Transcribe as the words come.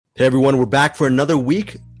Hey everyone, we're back for another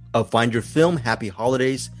week of Find Your Film. Happy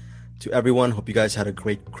holidays to everyone. Hope you guys had a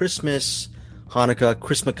great Christmas, Hanukkah,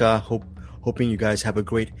 Christmaka. Hoping you guys have a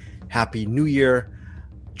great Happy New Year.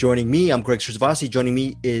 Joining me, I'm Greg Srzwasi. Joining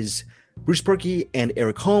me is Bruce Perky and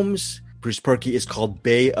Eric Holmes. Bruce Perky is called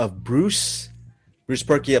Bay of Bruce. Bruce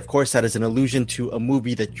Perky, of course, that is an allusion to a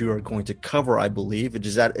movie that you are going to cover, I believe.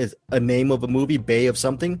 Is that a name of a movie? Bay of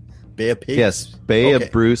something? Bay of Pigs? Yes, Bay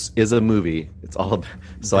of Bruce is a movie. It's all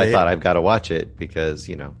so Bay. I thought I've got to watch it because,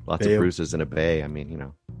 lots of Bruces in a bay. I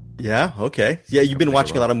mean, Yeah, okay. Yeah, you've been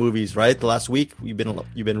watching a lot of movies, right? The last week, you've been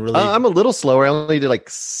really I'm a little slower. I only did like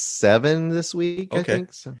 7 this week, I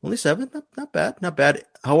think. So. Only 7? Not bad.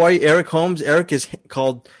 How are you, Eric Holmes? Eric is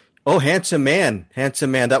called Handsome Man.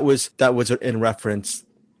 Handsome Man. That was in reference.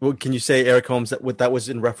 What can you say, Eric Holmes, what that was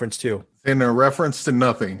in reference to? In a reference to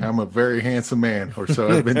nothing. I'm a very handsome man, or so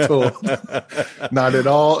I've been told. Not at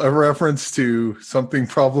all a reference to something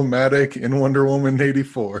problematic in Wonder Woman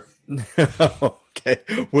 84. Okay.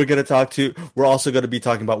 We're also going to be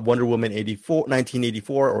talking about Wonder Woman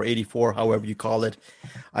 1984 or 84, however you call it.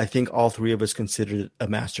 I think all three of us consider it a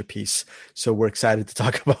masterpiece. So we're excited to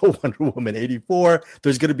talk about Wonder Woman 84.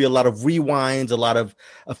 There's going to be a lot of rewinds, a lot of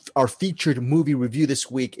our featured movie review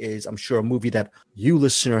this week is, I'm sure, a movie that you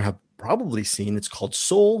listener have probably seen. It's called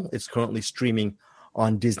Soul. It's currently streaming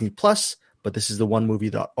on Disney Plus, but this is the one movie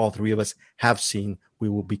that all three of us have seen. We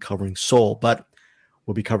will be covering Soul, but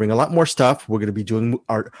we'll be covering a lot more stuff. We're going to be doing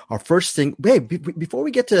our first thing. Hey, before we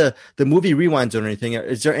get to the movie rewinds or anything,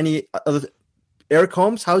 is there any other? Eric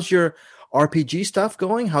Holmes, how's your RPG stuff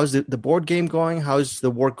going? How's the board game going? How's the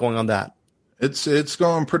work going on that? It's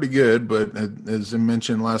going pretty good, but as I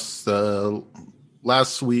mentioned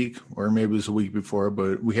last week, or maybe it was a week before,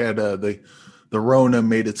 but we had the Rona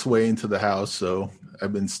made its way into the house, so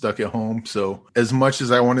I've been stuck at home. So as much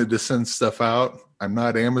as I wanted to send stuff out, I'm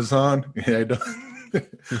not Amazon. I don't.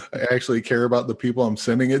 I actually care about the people I'm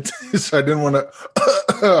sending it to, so I didn't want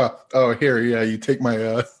to. You take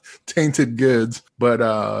my tainted goods. But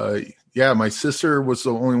my sister was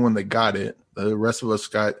the only one that got it. The rest of us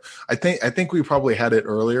got. I think we probably had it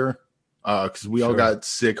earlier because we all got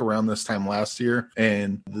sick around this time last year,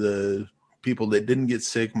 and the people that didn't get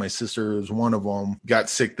sick, my sister is one of them, got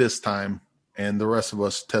sick this time, and the rest of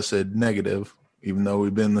us tested negative, even though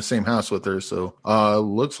we've been in the same house with her. So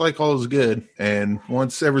looks like all is good. And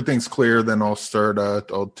once everything's clear, then I'll start,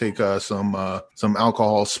 I'll take some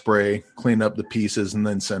alcohol spray, clean up the pieces, and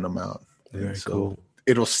then send them out. Very cool.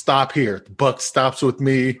 It'll stop here. The buck stops with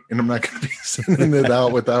me, and I'm not going to be sending it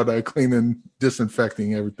out without cleaning,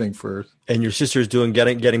 disinfecting everything first. And your sister's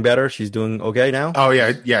getting better? She's doing okay now? Oh,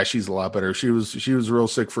 yeah, she's a lot better. She was real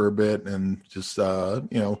sick for a bit, and just,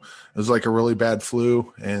 it was like a really bad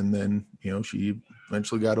flu, and then, she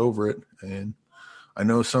eventually got over it. And I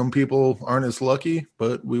know some people aren't as lucky,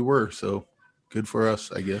 but we were, so good for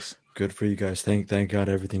us, I guess. Good for you guys. Thank God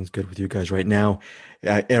everything's good with you guys right now.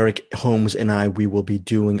 Eric Holmes and I, we will be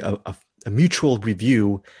doing a mutual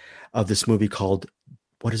review of this movie called,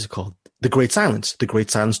 what is it called? The Great Silence. The Great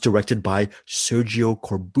Silence, directed by Sergio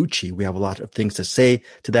Corbucci. We have a lot of things to say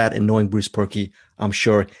to that, and knowing Bruce Perky, I'm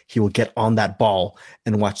sure he will get on that ball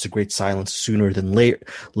and watch The Great Silence sooner than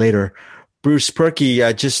later. Bruce Perky,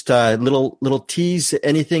 just a little tease.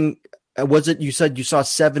 Anything? Was it? You said you saw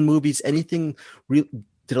 7 movies. Anything?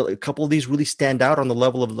 Did a couple of these really stand out on the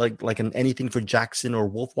level of like an anything for Jackson or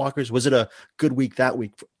Wolfwalkers? Was it a good week that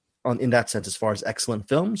week in that sense, as far as excellent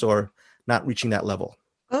films, or not reaching that level?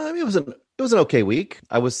 It was an okay week.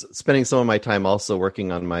 I was spending some of my time also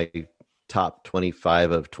working on my top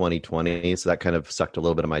 25 of 2020, so that kind of sucked a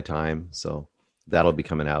little bit of my time. So that'll be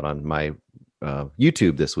coming out on my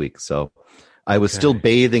YouTube this week. So I was still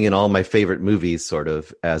bathing in all my favorite movies, sort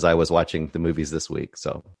of, as I was watching the movies this week.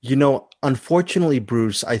 So, unfortunately,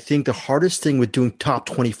 Bruce, I think the hardest thing with doing top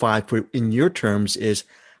 25 in your terms is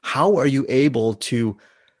how are you able to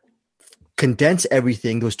condense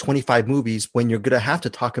everything, those 25 movies, when you're going to have to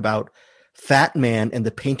talk about Fat Man and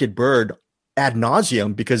The Painted Bird ad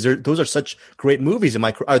nauseum, because those are such great movies.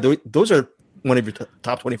 Those are one of your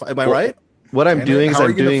top 25. Am I right? What I'm doing is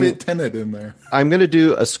I'm doing fit Tenet in there. I'm going to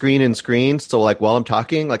do a screen. So like while I'm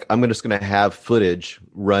talking, like I'm just going to have footage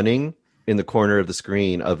running in the corner of the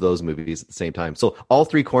screen of those movies at the same time. So all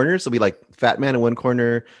 3 corners will be like Fat Man in one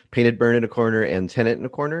corner, Painted Bird in a corner, and Tenet in a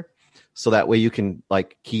corner. So that way you can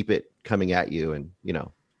like keep it coming at you, and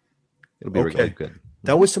it'll be really good.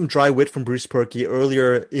 That was some dry wit from Bruce Perky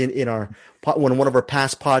earlier in our one of our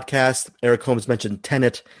past podcasts. Eric Holmes mentioned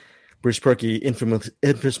Tenet. Bruce Perky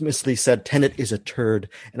infamously said Tenet is a turd,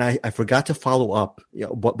 and I forgot to follow up.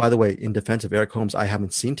 By the way, in defense of Eric Holmes, I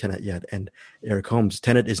haven't seen Tenet yet, and Eric Holmes,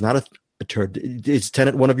 Tenet is not a turd. Is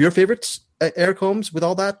Tenet one of your favorites, Eric Holmes? With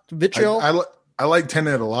all that vitriol, I like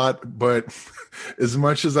Tenet a lot, but as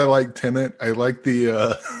much as I like Tenet, I like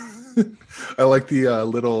the I like the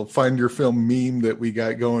little find your film meme that we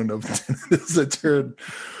got going of Tenet is a turd.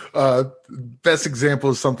 Best example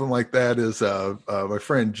of something like that is my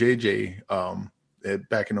friend JJ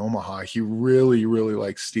back in Omaha. He really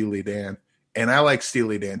likes Steely Dan, and I like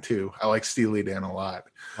Steely Dan too. I like Steely Dan a lot.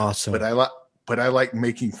 Awesome. But I like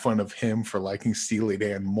making fun of him for liking Steely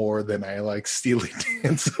Dan more than I like Steely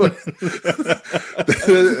Dan. So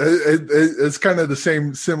it's kind of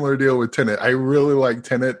the similar deal with Tenet. I really like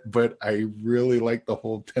Tenet, but I really like the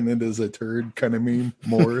whole Tenet is a turd kind of meme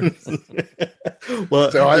more.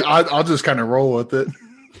 Well, so I'll just kind of roll with it.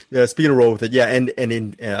 Yeah, speaking of roll with it, yeah, and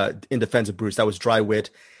in defense of Bruce, that was dry wit.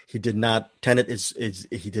 He did not. Tenet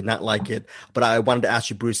he did not like it. But I wanted to ask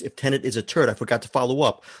you, Bruce, if Tenet is a turd, I forgot to follow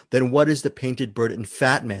up. Then what is the Painted Bird and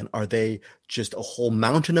Fat Man? Are they just a whole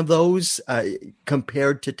mountain of those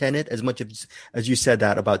compared to Tenet? As much as you said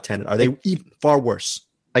that about Tenet, are they far worse?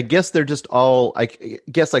 I guess they're just all. I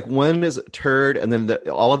guess like one is a turd, and then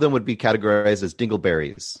all of them would be categorized as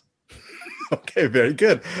dingleberries. Okay, very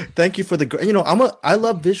good. Thank you for I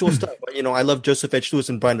love visual stuff. I love Joseph H. Lewis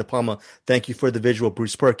and Brian De Palma. Thank you for the visual,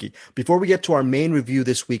 Bruce Perky. Before we get to our main review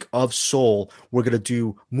this week of Soul, we're going to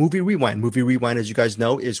do Movie Rewind. Movie Rewind, as you guys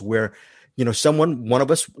know, is where, one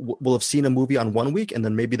of us will have seen a movie on one week, and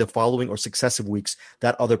then maybe the following or successive weeks,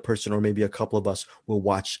 that other person or maybe a couple of us will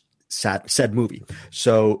watch said movie.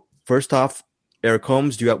 So first off, Eric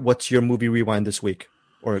Holmes, what's your Movie Rewind this week?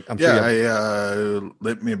 Or I'm sure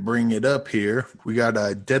let me bring it up here. We got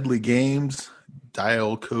Deadly Games,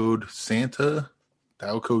 Dial Code Santa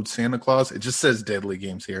Claus. It just says Deadly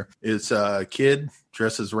Games here. It's a kid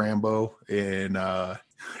dressed as Rambo, and a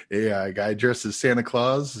guy dressed as Santa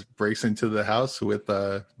Claus breaks into the house with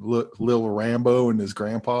little Rambo and his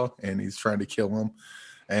grandpa, and he's trying to kill him.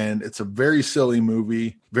 And it's a very silly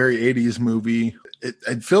movie, very 80s movie.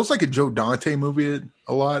 It feels like a Joe Dante movie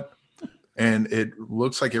a lot. And it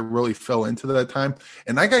looks like it really fell into that time.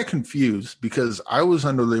 And I got confused because I was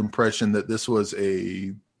under the impression that this was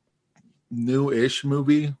a new-ish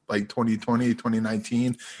movie, like 2020,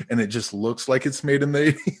 2019. And it just looks like it's made in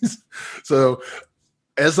the 80s. So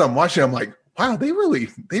as I'm watching, I'm like, wow, they really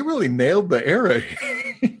nailed the era.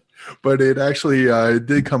 But it actually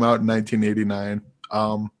did come out in 1989.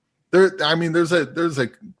 There's a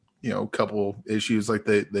couple issues, like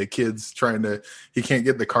the kid's he can't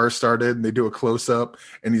get the car started, and they do a close up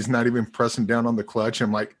and he's not even pressing down on the clutch.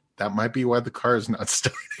 I'm like, that might be why the car is not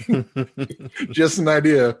starting. Just an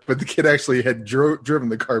idea. But the kid actually had driven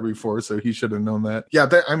the car before, so he should have known that. Yeah.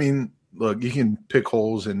 Look, you can pick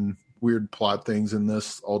holes and weird plot things in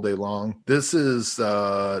this all day long. This is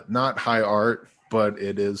not high art, but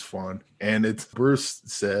it is fun. And it's Bruce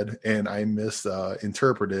said, and I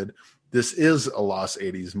misinterpreted, this is a Lost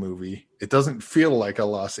 80s movie. It doesn't feel like a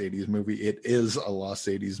Lost 80s movie. It is a Lost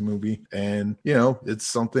 80s movie. And, it's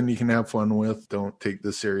something you can have fun with. Don't take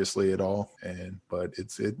this seriously at all. But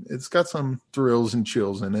it's got some thrills and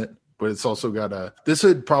chills in it. But it's also got this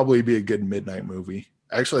would probably be a good midnight movie.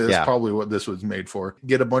 Actually, that's probably what this was made for.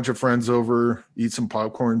 Get a bunch of friends over, eat some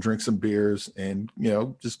popcorn, drink some beers, and,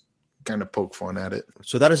 just kind of poke fun at it.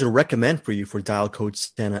 So that is a recommend for you for Dial Code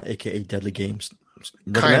Santa, aka Deadly Games.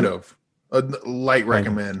 Kind of. A light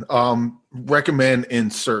recommend. Recommend in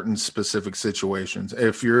certain specific situations.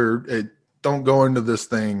 If don't go into this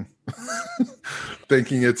thing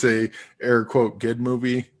thinking it's a air quote good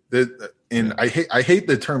movie. I hate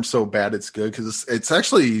the term so bad it's good, because it's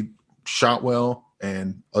actually shot well,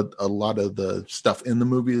 and a lot of the stuff in the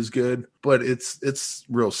movie is good, but it's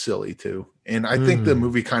real silly too. And I think the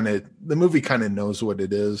movie kind of knows what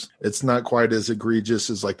it is. It's not quite as egregious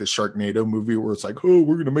as like the Sharknado movie, where it's like, oh,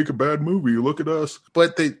 we're going to make a bad movie, look at us.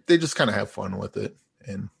 But they just kind of have fun with it.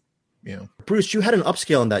 And, Bruce, you had an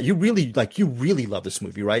upscale on that. You really love this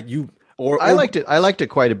movie, right? I liked it. I liked it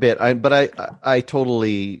quite a bit. But I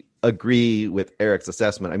totally agree with Eric's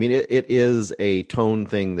assessment. I mean, it is a tone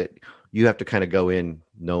thing that you have to kind of go in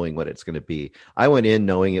knowing what it's going to be. I went in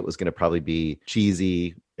knowing it was going to probably be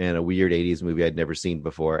cheesy and a weird 80s movie I'd never seen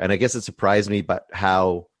before. And I guess it surprised me, but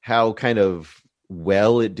how kind of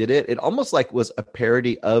well it did it. It almost like was a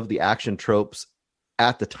parody of the action tropes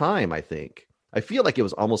at the time, I think. I feel like it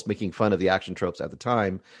was almost making fun of the action tropes at the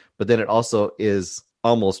time, but then it also is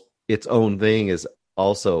almost its own thing, is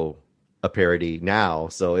also a parody now.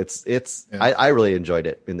 So I really enjoyed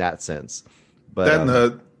it in that sense.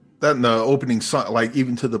 But that and the opening song, like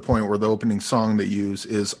even to the point where the opening song they use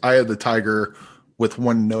is "Eye of the Tiger" with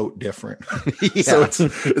one note different. Yeah. So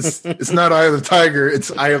it's not Eye of the Tiger,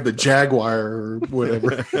 it's Eye of the Jaguar or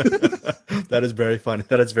whatever. That is very funny.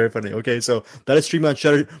 That is very funny. Okay, so that is streaming on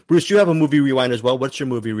Shudder. Bruce, you have a movie rewind as well. What's your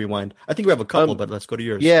movie rewind? I think we have a couple, but let's go to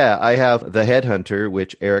yours. Yeah, I have The Headhunter,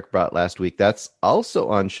 which Eric brought last week. That's also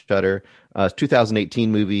on Shudder.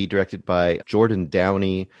 2018 movie directed by Jordan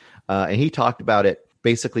Downey. And he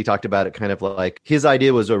basically talked about it kind of like his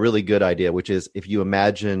idea was a really good idea, which is if you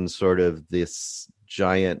imagine sort of this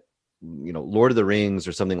giant, Lord of the Rings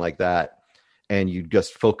or something like that, and you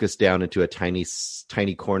just focus down into a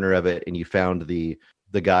tiny corner of it, and you found the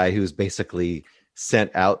guy who's basically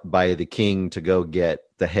sent out by the king to go get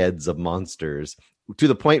the heads of monsters, to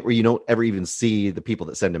the point where you don't ever even see the people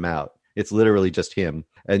that send him out. It's literally just him,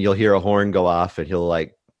 and you'll hear a horn go off, and he'll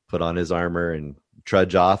like put on his armor and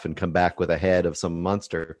trudge off and come back with a head of some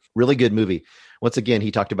monster. Really good movie. Once again,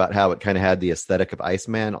 he talked about how it kind of had the aesthetic of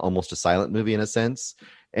Iceman, almost a silent movie in a sense.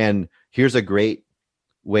 And here's a great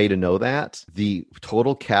way to know that. The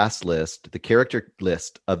total cast list, the character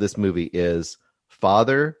list of this movie is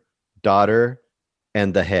father, daughter,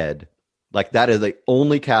 and the head. Like that is the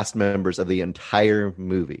only cast members of the entire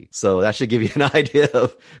movie. So that should give you an idea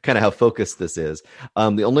of kind of how focused this is.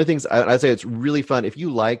 The only things I'd say it's really fun. If you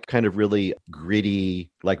like kind of really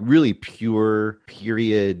gritty, like really pure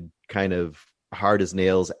period kind of hard as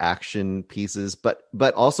nails action pieces, but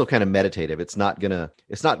also kind of meditative. It's not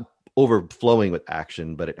overflowing with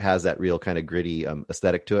action, but it has that real kind of gritty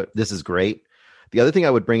aesthetic to it. This is great. The other thing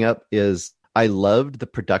I would bring up is I loved the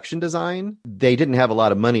production design. They didn't have a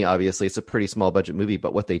lot of money, obviously. It's a pretty small budget movie,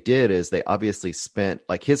 but what they did is they obviously spent,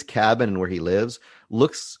 like his cabin and where he lives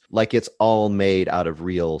looks like it's all made out of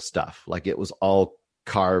real stuff. Like it was all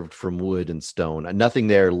carved from wood and stone. And nothing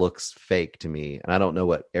there looks fake to me. And I don't know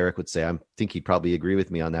what Eric would say. I think he'd probably agree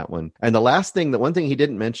with me on that one. And the one thing he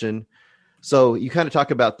didn't mention, so you kind of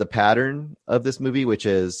talk about the pattern of this movie, which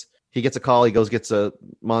is he gets a call, he gets a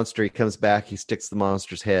monster, he comes back, he sticks the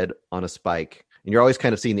monster's head on a spike. And you're always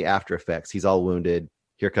kind of seeing the after effects. He's all wounded.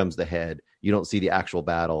 Here comes the head. You don't see the actual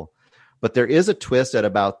battle. But there is a twist at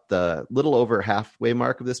about the little over halfway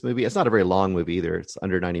mark of this movie. It's not a very long movie either. It's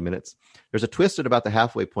under 90 minutes. There's a twist at about the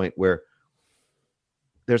halfway point where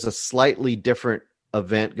there's a slightly different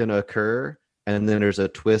event going to occur. And then there's a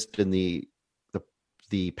twist in the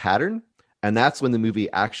pattern. And that's when the movie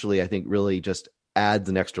actually, I think, really just adds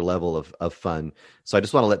an extra level of fun. So I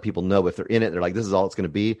just want to let people know if they're in it, they're like, this is all it's going to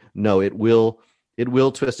be. No, it will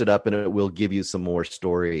twist it up and it will give you some more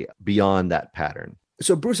story beyond that pattern.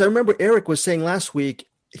 So Bruce, I remember Eric was saying last week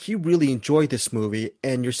he really enjoyed this movie,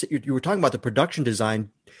 and you were talking about the production design.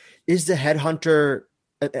 Is The Headhunter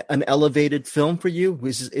an elevated film for you?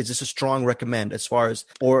 Is this a strong recommend as far as,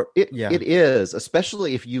 it is,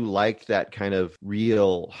 especially if you like that kind of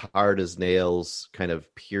real hard as nails kind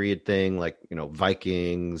of period thing, like,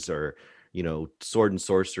 Vikings or, sword and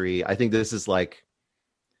sorcery. I think this is like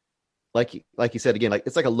you said, again, like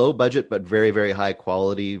it's like a low budget, but very, very high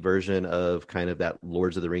quality version of kind of that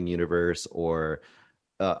Lords of the Ring universe, or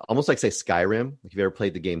almost like say Skyrim. If you've ever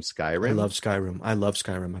played the game Skyrim. I love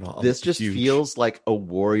Skyrim at all. This just feels like a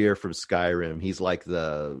warrior from Skyrim. He's like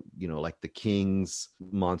the king's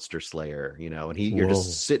monster slayer, and you're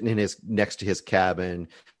just sitting next to his cabin.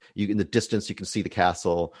 In the distance, you can see the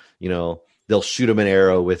castle, they'll shoot him an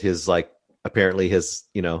arrow with his, like, apparently his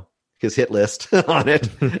hit list on it,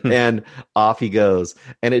 and off he goes.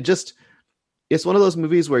 And it's one of those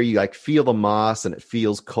movies where you like feel the moss and it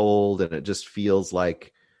feels cold and it just feels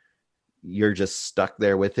like you're just stuck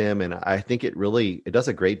there with him. And I think it does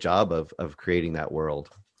a great job of creating that world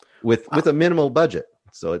with a minimal budget.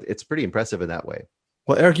 So it's pretty impressive in that way.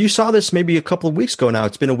 Well, Eric, you saw this maybe a couple of weeks ago now.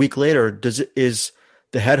 It's been a week later. Is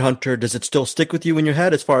The Headhunter, does it still stick with you in your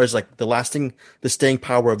head as far as like the staying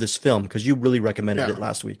power of this film? Because you really recommended it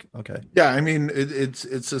last week. Okay. Yeah, I mean, it's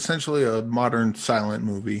essentially a modern silent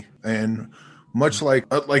movie. And much like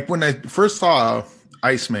when I first saw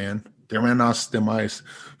Iceman, Der Mann aus dem Eis,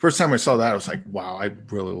 first time I saw that, I was like, wow, I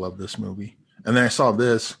really love this movie. And then I saw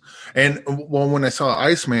this. And when I saw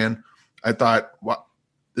Iceman, I thought, wow,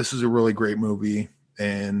 this is a really great movie.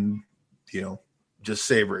 And, just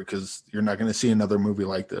savor it because you're not going to see another movie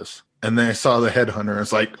like this. And then I saw The Headhunter.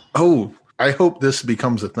 It's like, oh, I hope this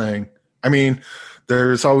becomes a thing. I mean,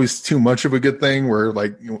 there's always too much of a good thing where,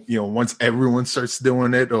 like, once everyone starts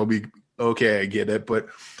doing it, it'll be okay. I get it, but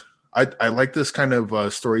I like this kind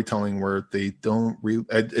of storytelling where they don't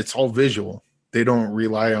it's all visual. They don't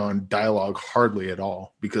rely on dialogue hardly at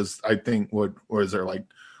all, because I think what is there, like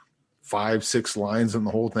 5-6 lines in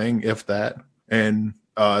the whole thing, if that. And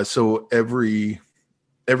So every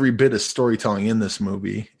bit of storytelling in this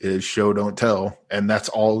movie is show don't tell, and that's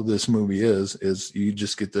all this movie is you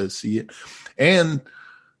just get to see it. And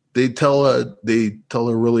they tell a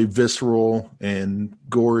really visceral and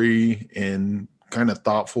gory and kind of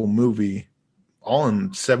thoughtful movie all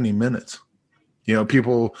in 70 minutes. You know,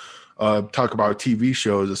 people talk about TV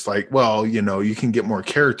shows. It's like, well, you know, you can get more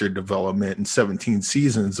character development in 17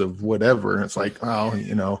 seasons of whatever. And it's like, well,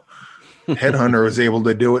 you know, Headhunter was able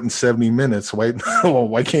to do it in 70 minutes. Why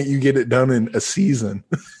can't you get it done in a season?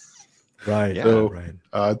 Right. So,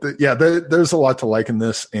 right. There's a lot to like in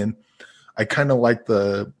this, and I kind of like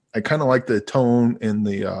the tone and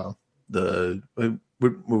the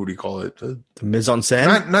what would you call it? The mise en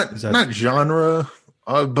scène? Not genre,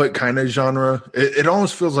 but kind of genre. It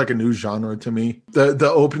almost feels like a new genre to me.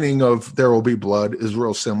 The opening of There Will Be Blood is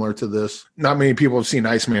real similar to this. Not many people have seen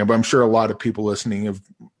Iceman, but I'm sure a lot of people listening have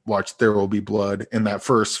watched There Will Be Blood. In that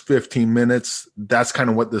first 15 minutes, that's kind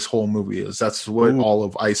of what this whole movie is. That's what all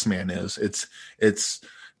of Iceman is. It's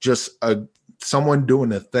just someone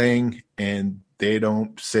doing a thing, and they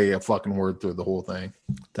don't say a fucking word through the whole thing.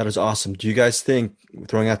 That is awesome. Do you guys think,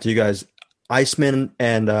 throwing out to you guys, Iceman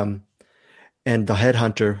and the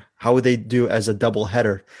Headhunter, how would they do as a double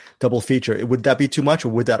feature? Would that be too much, or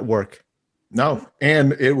would that work? No,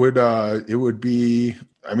 and it would be.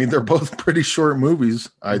 I mean, they're both pretty short movies.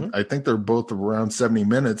 I think they're both around 70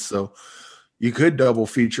 minutes, so you could double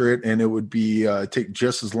feature it, and it would be take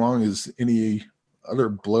just as long as any other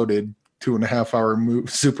bloated 2.5 hour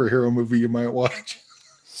superhero movie you might watch.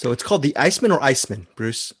 So it's called The Iceman or Iceman,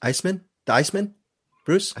 Bruce? Iceman? The Iceman?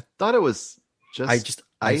 Bruce? I thought it was just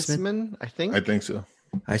Iceman, I think. I think so.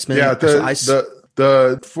 Iceman? Yeah,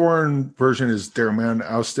 the foreign version is Der Mann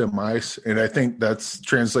aus dem Eis, and I think that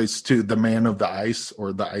translates to the man of the ice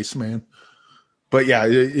or the Iceman. But yeah,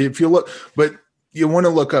 if you look, but you want to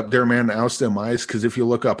look up Der Mann aus dem Eis, because if you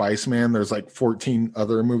look up Iceman, there's like 14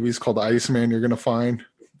 other movies called Iceman you're going to find.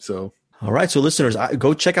 So. All right, so listeners,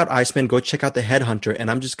 go check out Iceman, go check out The Headhunter,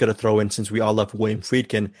 and I'm just going to throw in, since we all love William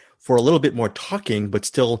Friedkin, for a little bit more talking, but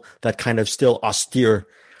still that kind of still austere,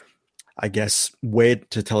 I guess, way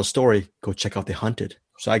to tell a story, go check out The Hunted.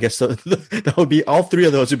 So I guess that would be, all three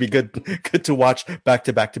of those would be good to watch back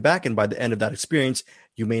to back to back, and by the end of that experience,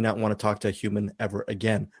 you may not want to talk to a human ever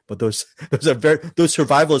again. But those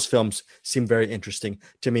survivalist films seem very interesting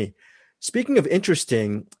to me. Speaking of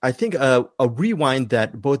interesting, I think a rewind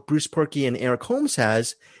that both Bruce Purkey and Eric Holmes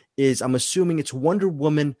has is, I'm assuming it's Wonder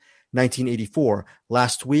Woman 1984.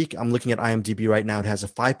 Last week, I'm looking at IMDb right now. It has a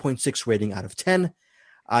 5.6 rating out of 10.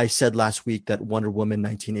 I said last week that Wonder Woman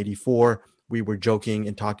 1984, we were joking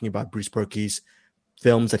and talking about Bruce Purkey's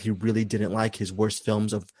films that he really didn't like, his worst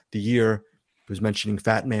films of the year. He was mentioning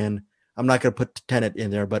Fat Man. I'm not going to put Tenet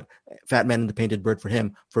in there, but Fat Man and the Painted Bird for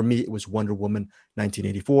him. For me, it was Wonder Woman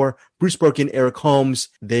 1984. Bruce Purkey and Eric Holmes,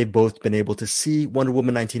 they've both been able to see Wonder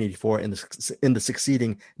Woman 1984 in the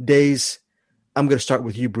succeeding days. I'm going to start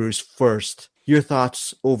with you, Bruce, first. Your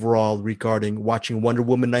thoughts overall regarding watching Wonder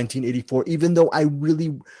Woman 1984, even though I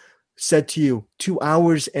really said to you 2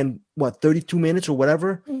 hours and 32 minutes or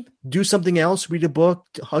whatever, do something else, read a book,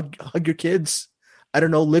 hug your kids, I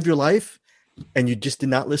don't know, live your life, and you just did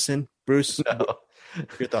not listen. Bruce, no.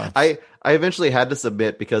 Your thoughts? I eventually had to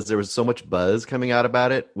submit because there was so much buzz coming out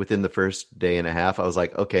about it within the first day and a half. I was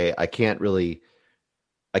like, okay, I can't really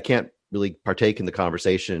partake in the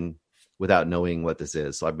conversation without knowing what this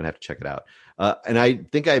is. So I'm going to have to check it out. And I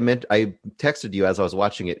think I texted you as I was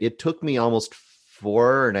watching it. It took me almost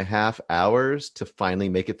 4.5 hours to finally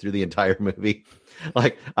make it through the entire movie.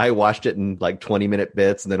 Like, I watched it in like 20-minute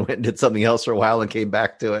bits and then went and did something else for a while and came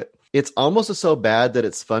back to it. It's almost so bad that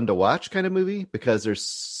it's fun to watch kind of movie, because there's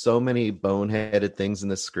so many boneheaded things in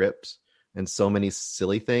the script and so many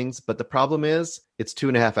silly things. But the problem is it's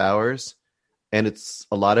 2.5 hours and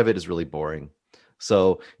a lot of it is really boring.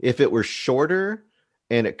 So if it were shorter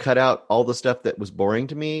and it cut out all the stuff that was boring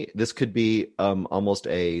to me, this could be almost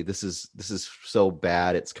this is so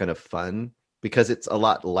bad it's kind of fun, because it's a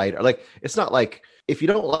lot lighter. Like, it's not like, if you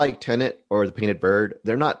don't like Tenet or The Painted Bird,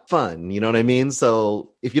 they're not fun. You know what I mean?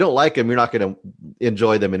 So if you don't like them, you're not going to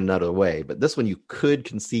enjoy them in another way. But this one, you could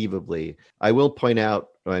conceivably. I will point out,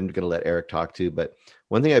 I'm going to let Eric talk too, but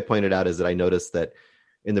one thing I pointed out is that I noticed that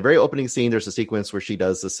in the very opening scene, there's a sequence where she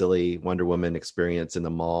does the silly Wonder Woman experience in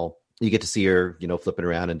the mall. You get to see her, flipping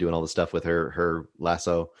around and doing all the stuff with her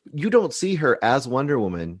lasso. You don't see her as Wonder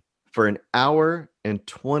Woman for 1 hour and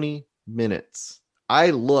 20 minutes.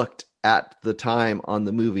 I looked at the time on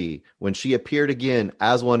the movie when she appeared again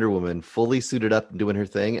as Wonder Woman, fully suited up and doing her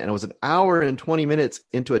thing, and it was 1 hour and 20 minutes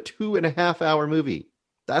into a 2.5 hour movie.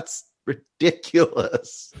 That's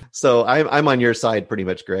ridiculous. So I'm on your side pretty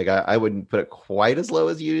much, Greg. I wouldn't put it quite as low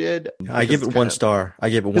as you did. I give it 1 star. I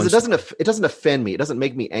give it 1 because star. it doesn't offend me. It doesn't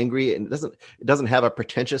make me angry, and it doesn't have a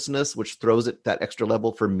pretentiousness which throws it that extra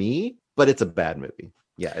level for me. But it's a bad movie.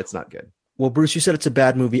 Yeah, it's not good. Well, Bruce, you said it's a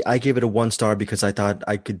bad movie. I gave it a 1 star because I thought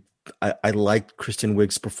I liked Kristen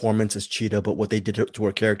Wiig's performance as Cheetah, but what they did to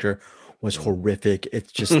her character was horrific.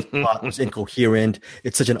 It's just plot was incoherent.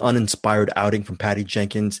 It's such an uninspired outing from Patty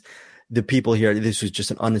Jenkins. The people here, this was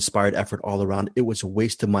just an uninspired effort all around. It was a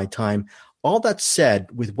waste of my time. All that said,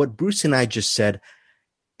 with what Bruce and I just said,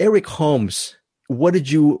 Eric Holmes, what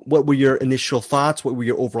were your initial thoughts? What were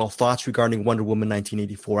your overall thoughts regarding Wonder Woman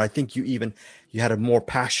 1984? I think you had a more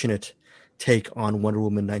passionate take on Wonder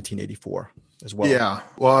Woman 1984 as well. Yeah.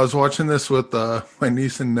 Well, I was watching this with my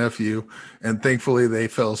niece and nephew, and thankfully they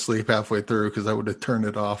fell asleep halfway through because I would have turned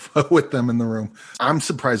it off with them in the room. I'm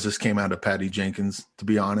surprised this came out of Patty Jenkins, to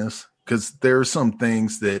be honest, because there are some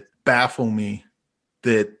things that baffle me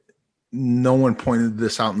that no one pointed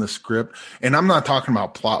this out in the script. And I'm not talking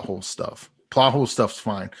about plot hole stuff. Plot hole stuff's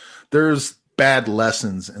fine. There's bad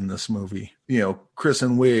lessons in this movie.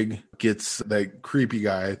 Kristen Wiig gets that creepy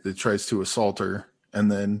guy that tries to assault her.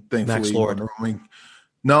 And then thankfully, Max Lord.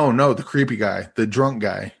 No, the creepy guy, the drunk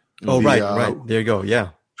guy. Oh, right. There you go. Yeah.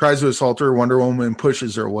 Tries to assault her. Wonder Woman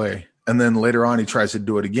pushes her away. And then later on, he tries to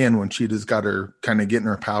do it again when Cheetah's got her kind of getting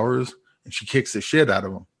her powers. And she kicks the shit out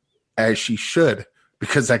of him, as she should,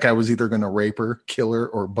 because that guy was either going to rape her, kill her,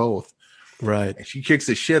 or both. Right. And she kicks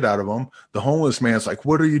the shit out of him. The homeless man's like,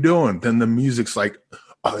 "What are you doing?" Then the music's like,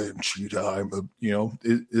 "I am Cheetah."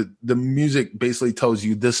 The music basically tells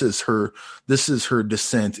you this is her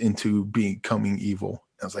descent into becoming evil.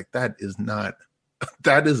 I was like, that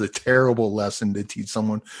is a terrible lesson to teach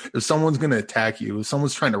someone. If someone's going to attack you, if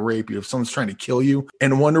someone's trying to rape you, if someone's trying to kill you,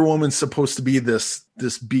 and Wonder Woman's supposed to be this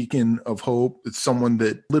beacon of hope, it's someone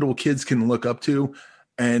that little kids can look up to,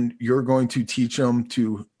 and you're going to teach them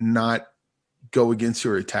to not go against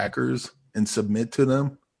your attackers and submit to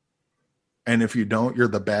them. And if you don't, you're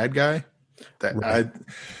the bad guy.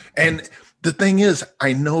 And the thing is,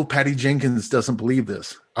 I know Patty Jenkins doesn't believe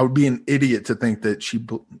this. I would be an idiot to think that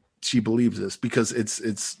she believes this, because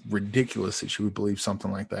it's ridiculous that she would believe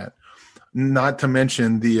something like that. Not to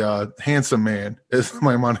mention the handsome man is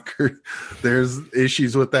my moniker. There's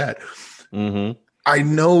issues with that. Mm-hmm.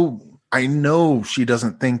 I know she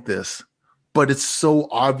doesn't think this, but it's so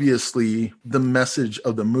obviously the message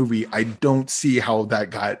of the movie. I don't see how that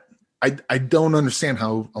got. I don't understand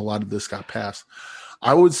how a lot of this got passed.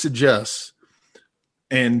 I would suggest,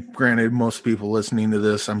 and granted, most people listening to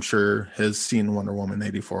this, I'm sure, has seen Wonder Woman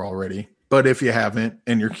 84 already. But if you haven't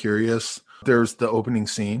and you're curious, there's the opening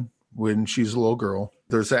scene when she's a little girl.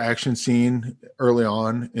 There's an action scene early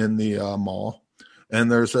on in the mall.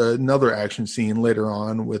 And there's another action scene later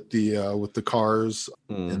on with the cars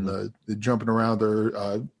and the jumping around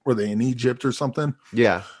there. Were they in Egypt or something?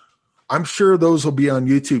 Yeah. I'm sure those will be on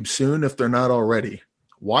YouTube soon if they're not already.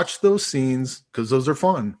 Watch those scenes because those are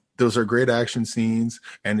fun. Those are great action scenes,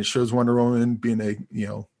 and it shows Wonder Woman being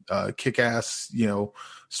a kick-ass,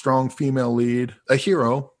 strong female lead, a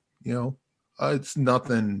hero. It's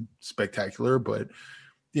nothing spectacular, but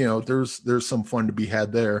there's some fun to be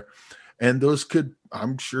had there. And those could,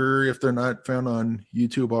 I'm sure, if they're not found on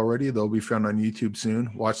YouTube already, they'll be found on YouTube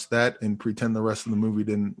soon. Watch that and pretend the rest of the movie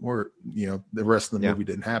didn't work. The rest of the movie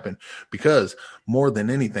didn't happen, because more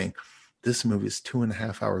than anything, this movie is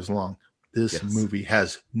 2.5 hours long. This movie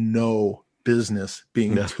has no business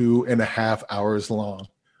being 2.5 hours long.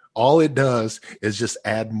 All it does is just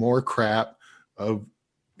add more crap of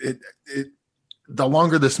it. The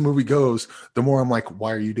longer this movie goes, the more I'm like,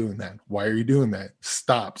 why are you doing that? Why are you doing that?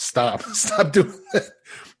 Stop doing that.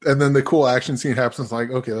 And then the cool action scene happens. It's like,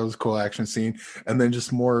 okay, that was a cool action scene. And then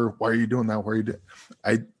just more, why are you doing that? Why are you doing?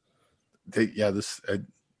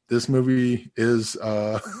 This movie is,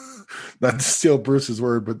 not to steal Bruce's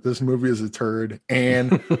word, but this movie is a turd.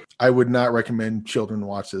 And I would not recommend children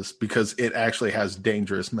watch this, because it actually has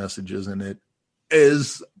dangerous messages in it.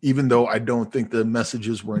 Even though I don't think the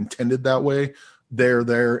messages were intended that way, they're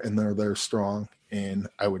there, and they're there strong. And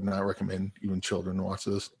I would not recommend even children watch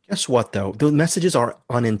this. Guess what, though? The messages are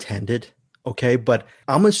unintended, okay? But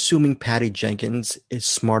I'm assuming Patty Jenkins is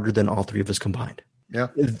smarter than all three of us combined. Yeah.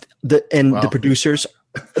 The producers...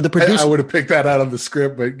 I would have picked that out of the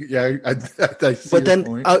script, but yeah, I see but then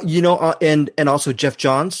point. And also Jeff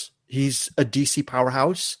Johns, he's a DC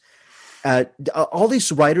powerhouse. All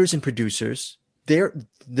these writers and producers, they're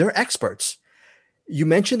experts. You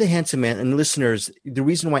mentioned the Handsome Man, and listeners, the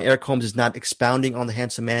reason why Eric Holmes is not expounding on the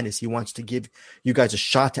Handsome Man is he wants to give you guys a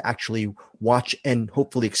shot to actually watch and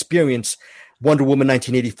hopefully experience Wonder Woman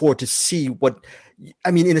 1984 to see what,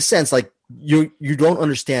 I mean, in a sense, like you don't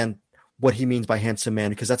understand what he means by Handsome Man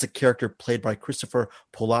because that's a character played by Christopher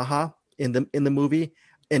Polaha in the movie.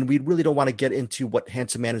 And we really don't want to get into what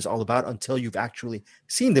Handsome Man is all about until you've actually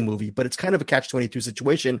seen the movie. But it's kind of a catch-22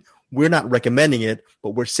 situation. We're not recommending it,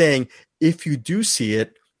 but we're saying if you do see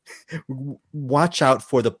it, watch out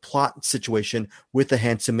for the plot situation with the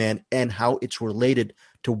Handsome Man and how it's related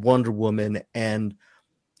to Wonder Woman and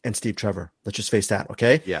Steve Trevor. Let's just face that,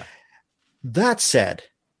 okay? Yeah. That said,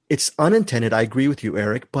 it's unintended. I agree with you,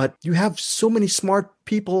 Eric, but you have so many smart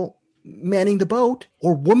people manning the boat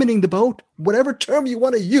or womaning the boat, whatever term you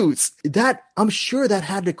want to use. That I'm sure that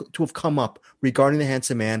had to have come up regarding the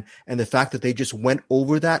Handsome Man and the fact that they just went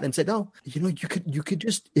over that and said, "No, you could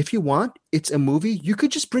just, if you want, it's a movie. You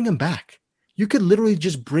could just bring them back. You could literally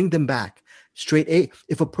just bring them back straight.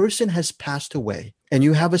 If a person has passed away and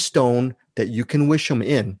you have a stone that you can wish them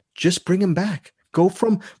in, just bring them back.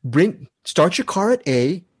 Start your car at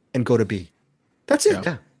A and go to B. That's it."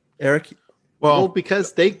 Yeah. Eric. Well,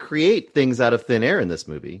 because they create things out of thin air in this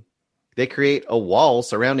movie. They create a wall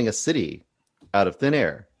surrounding a city out of thin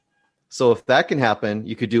air. So if that can happen,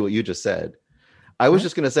 you could do what you just said. I was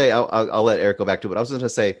just going to say, I'll let Eric go back to it. I was going to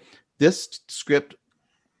say, this script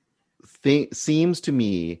seems to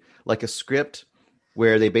me like a script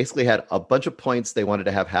where they basically had a bunch of points they wanted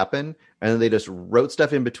to have happen, and then they just wrote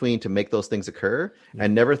stuff in between to make those things occur,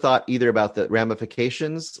 and never thought either about the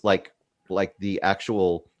ramifications, like the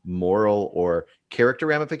actual moral or character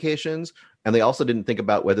ramifications. And they also didn't think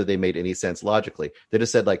about whether they made any sense logically. They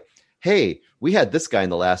just said like, hey, we had this guy in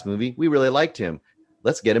the last movie. We really liked him.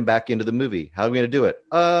 Let's get him back into the movie. How are we going to do it?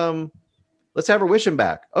 Let's have her wish him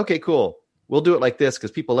back. Okay, cool. We'll do it like this because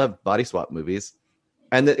people love body swap movies.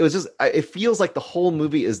 And it was just, it feels like the whole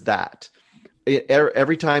movie is that.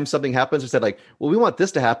 Every time something happens, we said like, well, we want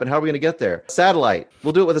this to happen. How are we going to get there? Satellite.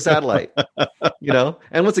 We'll do it with a satellite,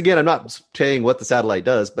 And once again, I'm not saying what the satellite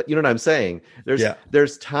does, but you know what I'm saying?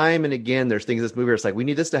 There's time and again, there's things in this movie where it's like, we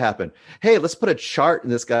need this to happen. Hey, let's put a chart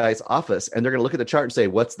in this guy's office, and they're going to look at the chart and say,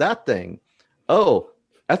 what's that thing? Oh,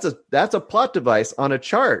 that's a plot device on a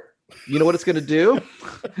chart. You know what it's going to do?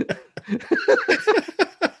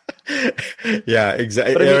 Yeah,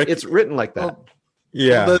 exactly. But I mean, it's written like that.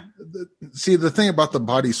 Yeah. See, the thing about the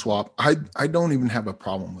body swap, I don't even have a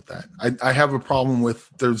problem with that. I have a problem with,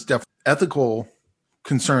 there's definitely ethical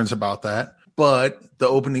concerns about that. But the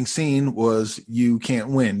opening scene was, you can't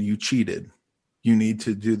win. You cheated. You need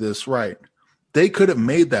to do this right. They could have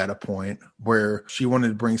made that a point where she wanted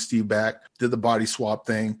to bring Steve back, did the body swap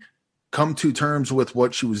thing, come to terms with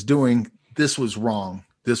what she was doing. This was wrong.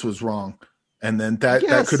 This was wrong. And then that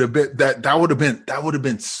could have been that would have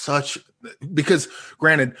been such, because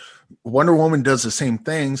granted, Wonder Woman does the same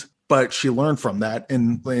things, but she learned from that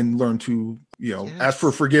and learned to, ask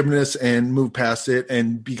for forgiveness and move past it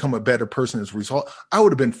and become a better person as a result. I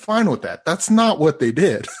would have been fine with that. That's not what they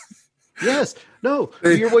did. Yes. No.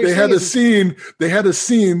 They had a scene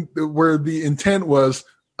where the intent was,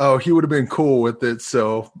 oh, he would have been cool with it,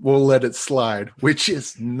 so we'll let it slide, which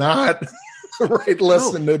is not the right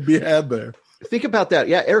lesson to be had there. Think about that.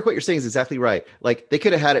 Yeah, Eric, what you're saying is exactly right. Like, they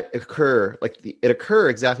could have had it occur, it occur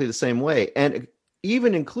exactly the same way. And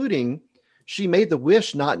even including, she made the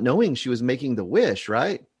wish not knowing she was making the wish,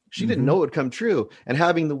 right? She didn't know it would come true. And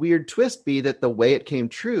having the weird twist be that the way it came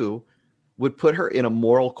true would put her in a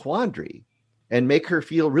moral quandary and make her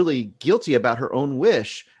feel really guilty about her own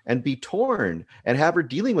wish and be torn and have her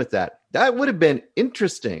dealing with that. That would have been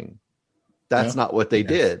interesting. That's not what they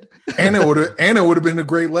did. And it would have been a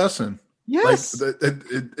great lesson. Yes.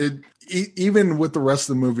 Like, even with the rest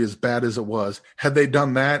of the movie, as bad as it was, had they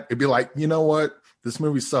done that, it'd be like, you know what? This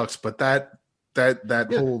movie sucks, but that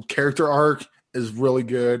whole character arc is really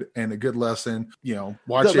good and a good lesson.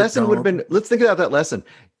 Watch it. The lesson would have been, let's think about that lesson.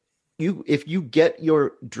 If you get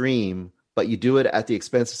your dream, but you do it at the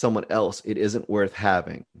expense of someone else, it isn't worth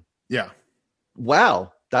having. Yeah.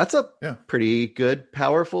 Wow. That's a pretty good,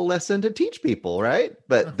 powerful lesson to teach people, right?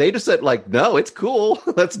 But they just said, like, no, it's cool.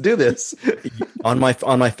 Let's do this. on my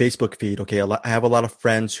Facebook feed, okay, I have a lot of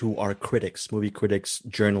friends who are critics, movie critics,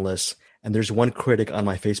 journalists, and there's one critic on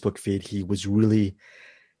my Facebook feed. He was really,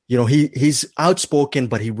 he's outspoken,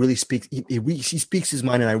 but he really speaks. He speaks his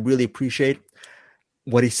mind, and I really appreciate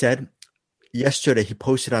what he said. Yesterday, he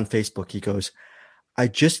posted on Facebook. He goes, "I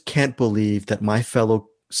just can't believe that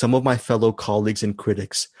some of my fellow colleagues and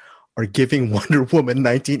critics are giving Wonder Woman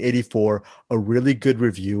 1984 a really good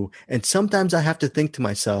review. And sometimes I have to think to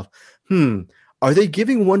myself, are they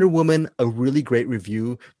giving Wonder Woman a really great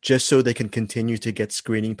review just so they can continue to get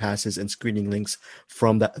screening passes and screening links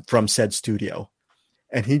from said studio?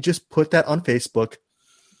 And he just put that on Facebook,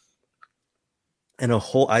 and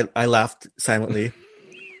I laughed silently.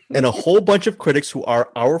 And a whole bunch of critics who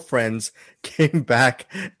are our friends came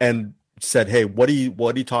back and said, "Hey, what are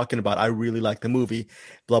you talking about? I really like the movie,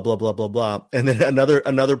 blah blah blah blah blah." And then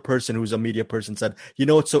another person who's a media person said, "You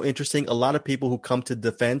know what's so interesting? A lot of people who come to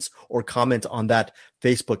defense or comment on that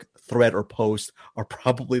Facebook thread or post are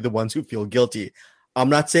probably the ones who feel guilty." I'm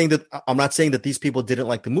not saying that these people didn't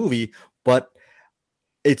like the movie, but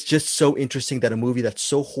it's just so interesting that a movie that's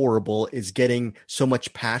so horrible is getting so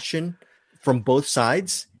much passion from both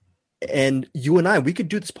sides. And you and we could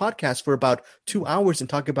do this podcast for about 2 hours and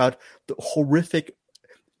talk about the horrific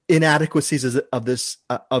inadequacies of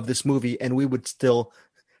this movie, and we would still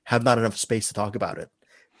have not enough space to talk about it.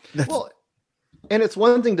 Well, and it's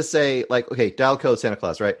one thing to say, like, okay, Dial Code Santa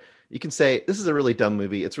Claus, right? You can say, this is a really dumb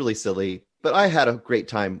movie. It's really silly, but I had a great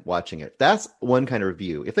time watching it. That's one kind of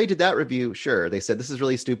review. If they did that review, sure. They said, this is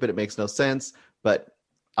really stupid. It makes no sense, but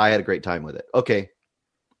I had a great time with it. Okay,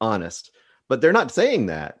 honest. But they're not saying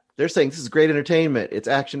that. They're saying this is great entertainment. It's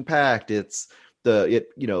action packed. It's it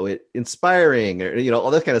inspiring, or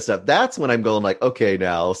all that kind of stuff. That's when I'm going like, okay,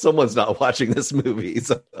 now someone's not watching this movie.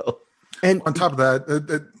 So, and on top of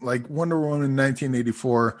that, like Wonder Woman in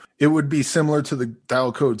 1984, it would be similar to the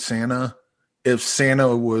Dial Code Santa if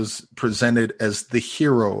Santa was presented as the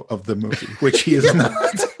hero of the movie, which he is not.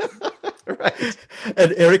 Right.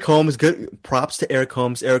 And Eric Holmes, good props to Eric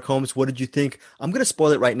Holmes. Eric Holmes, what did you think? I'm going to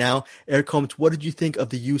spoil it right now. Eric Holmes, what did you think of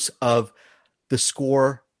the use of the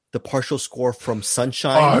score, the partial score from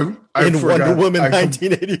Sunshine in forgot. Wonder Woman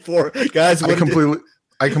 1984? Guys,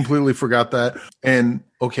 I completely forgot that. And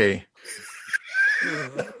okay,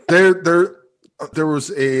 there's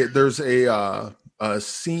a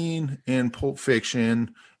scene in Pulp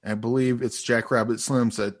Fiction. I believe it's Jackrabbit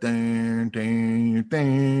Slim's that ding ding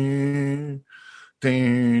ding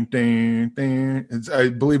ding ding ding. I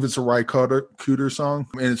believe it's a Ry Cooder song,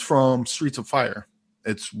 and it's from Streets of Fire.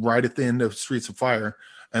 It's right at the end of Streets of Fire,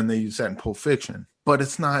 and they use that in Pulp Fiction. But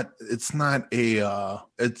it's not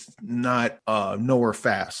Nowhere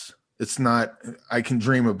Fast. It's not I Can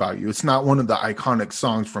Dream About You. It's not one of the iconic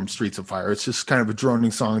songs from Streets of Fire. It's just kind of a droning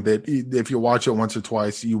song that if you watch it once or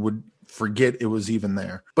twice, you would forget it was even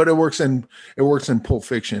there. But it works in Pulp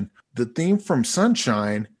Fiction. The theme from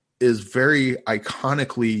Sunshine is very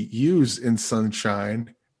iconically used in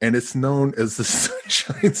Sunshine, and it's known as the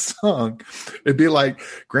Sunshine song. It'd be like,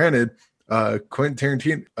 granted, Quentin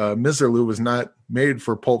Tarantino, Miserlou was not made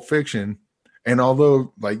for Pulp Fiction, and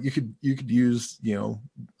although like you could use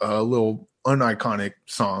little uniconic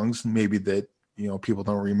songs maybe that people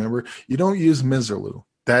don't remember, you don't use Miserlou.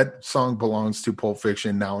 That song belongs to Pulp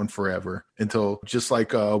Fiction now and forever, until just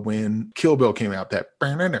like when Kill Bill came out, that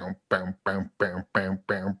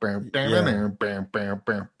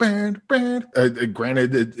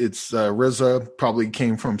granted it's RZA probably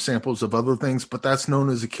came from samples of other things, but that's known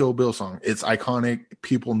as a Kill Bill song. It's iconic.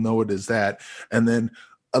 People know it as that. And then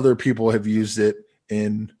other people have used it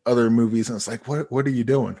in other movies, and it's like, what are you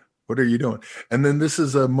doing? What are you doing? And then this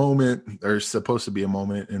is a moment, or supposed to be a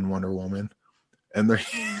moment in Wonder Woman, and they're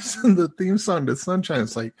using the theme song to Sunshine.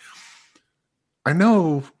 It's like, I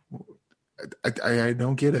know, I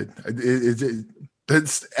don't get it.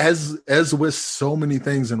 It's as with so many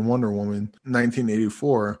things in Wonder Woman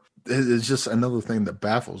 1984, it's just another thing that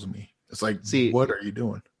baffles me. It's like, what are you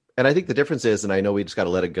doing? And I think the difference is, and I know we just got to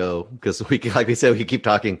let it go because we can keep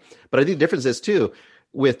talking, but I think the difference is too,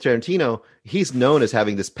 with Tarantino, he's known as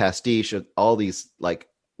having this pastiche of all these like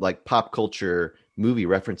pop culture movie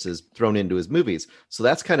references thrown into his movies. So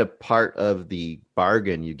that's kind of part of the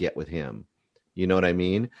bargain you get with him. You know what I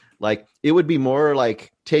mean? Like it would be more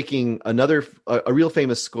like taking a real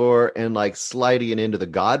famous score and like sliding it into The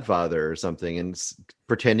Godfather or something and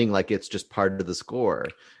pretending like it's just part of the score,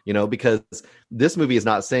 because this movie is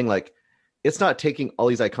not saying like, it's not taking all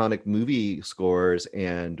these iconic movie scores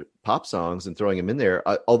and pop songs and throwing them in there.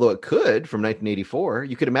 Although it could from 1984,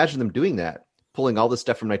 you could imagine them doing that, pulling all this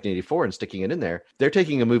stuff from 1984 and sticking it in there. They're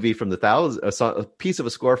taking a movie from the thousands, a piece of a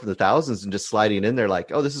score from the thousands, and just sliding it in there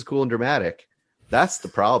like, oh, this is cool and dramatic. That's the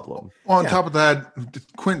problem. Well, on top of that,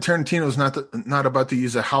 Quentin Tarantino is not about to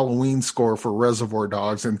use a Halloween score for Reservoir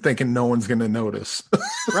Dogs and thinking no one's going to notice.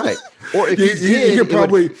 Right. Or if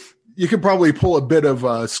you could probably pull a bit of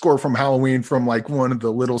a score from Halloween from like one of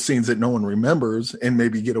the little scenes that no one remembers and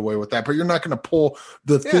maybe get away with that. But you're not going to pull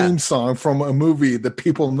the theme song from a movie that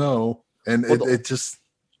people know. And it just...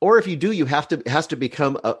 Or if you do, it has to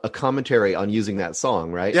become a commentary on using that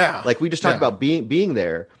song, right? Yeah. Like we just talked about being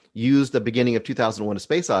there, used the beginning of 2001: A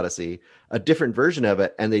Space Odyssey, a different version of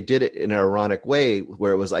it, and they did it in an ironic way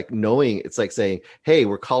where it was like it's like saying, hey,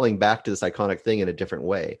 we're calling back to this iconic thing in a different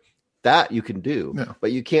way. That you can do,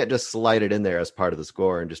 but you can't just slide it in there as part of the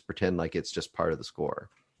score and just pretend like it's just part of the score.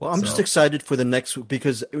 Well, I'm just excited for the next,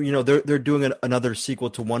 because they're doing another sequel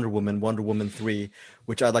to Wonder Woman 3,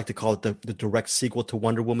 which I'd like to call it the direct sequel to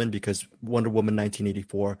Wonder Woman, because Wonder Woman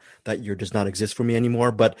 1984 that year does not exist for me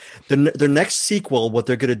anymore. But the next sequel, what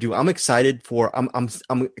they're going to do, I'm excited for. I'm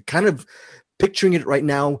kind of picturing it right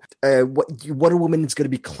now. Wonder Woman is going to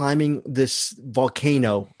be climbing this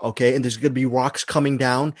volcano, okay, and there's going to be rocks coming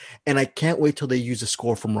down, and I can't wait till they use a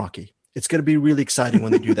score from Rocky. It's going to be really exciting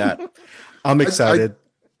when they do that. I'm excited.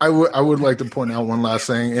 I would like to point out one last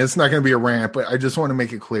thing. It's not going to be a rant, but I just want to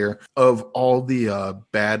make it clear. Of all the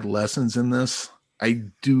bad lessons in this, I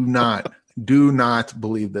do not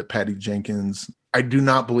believe that Patty Jenkins. I do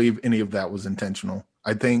not believe any of that was intentional.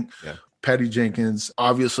 I think Patty Jenkins.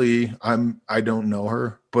 Obviously, I don't know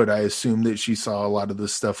her, but I assume that she saw a lot of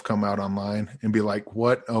this stuff come out online and be like,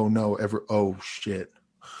 "What? Oh no! Oh shit!"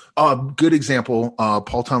 Good example,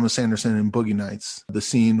 Paul Thomas Anderson in Boogie Nights, the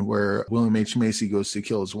scene where William H. Macy goes to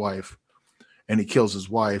kill his wife, and he kills his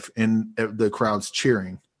wife, and the crowd's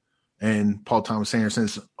cheering. And Paul Thomas Anderson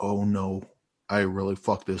says, "Oh no, I really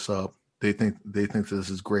fucked this up. They think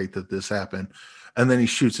this is great that this happened." And then he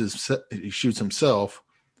shoots himself,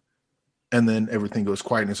 and then everything goes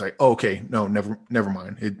quiet, and it's like, oh, okay, no, never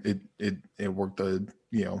mind. It worked.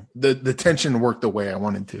 The tension worked the way I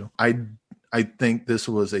wanted to. I think this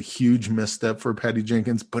was a huge misstep for Patty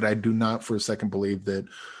Jenkins, but I do not for a second believe that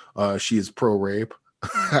she is pro-rape.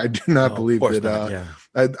 I do not believe that.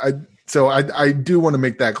 I do want to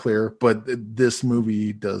make that clear, but this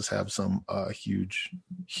movie does have some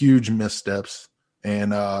huge missteps.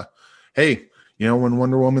 And hey, when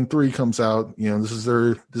Wonder Woman 3 comes out, this is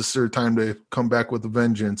their time to come back with a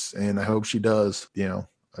vengeance, and I hope she does.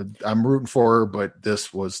 I'm rooting for her, but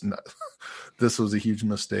this was a huge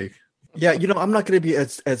mistake. Yeah, I'm not going to be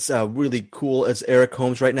as really cool as Eric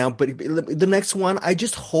Holmes right now, but the next one, I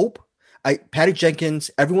just hope Patty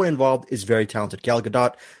Jenkins, everyone involved is very talented. Gal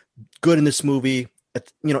Gadot, good in this movie,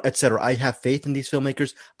 etc. I have faith in these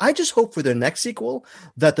filmmakers. I just hope for their next sequel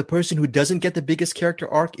that the person who doesn't get the biggest character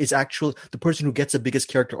arc is actually the person who gets the biggest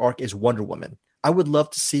character arc is Wonder Woman. I would love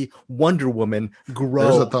to see Wonder Woman grow.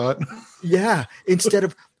 There's a thought. Yeah, instead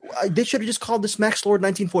of they should have just called this Max Lord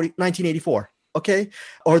 1984. Okay,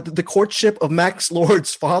 or the courtship of Max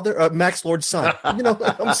Lord's father, Max Lord's son.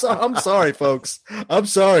 I'm sorry, folks. I'm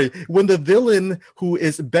sorry. When the villain who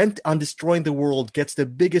is bent on destroying the world gets the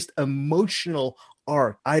biggest emotional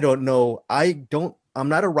arc, I don't know. I'm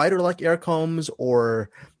not a writer like Eric Holmes or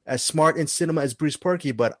as smart in cinema as Bruce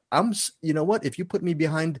Perky, but if you put me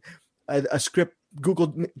behind a script,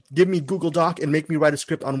 give me Google Doc and make me write a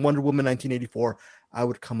script on Wonder Woman 1984, I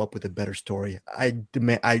would come up with a better story. I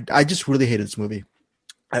just really hated this movie.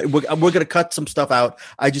 We're going to cut some stuff out.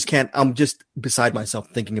 I just can't. I'm just beside myself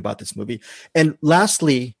thinking about this movie. And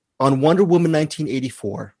lastly, on Wonder Woman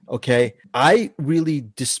 1984, okay, I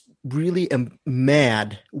really am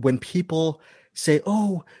mad when people say,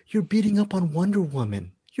 "Oh, you're beating up on Wonder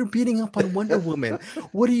Woman. You're beating up on Wonder Woman.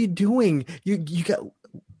 What are you doing? You got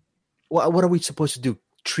what are we supposed to do?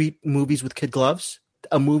 Treat movies with kid gloves?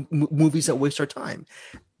 Movies that waste our time?"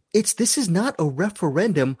 This is not a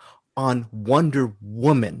referendum on Wonder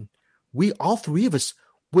Woman. We, all three of us,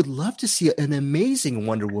 would love to see an amazing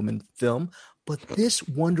Wonder Woman film, but this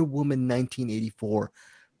Wonder Woman 1984,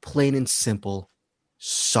 plain and simple,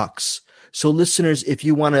 sucks. So listeners, if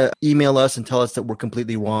you want to email us and tell us that we're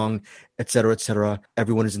completely wrong, et cetera,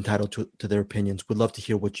 everyone is entitled to their opinions. We'd love to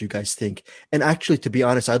hear what you guys think. And actually, to be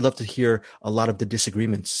honest, I'd love to hear a lot of the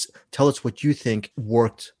disagreements. Tell us what you think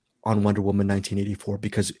worked on Wonder Woman 1984,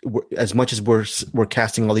 because as much as we're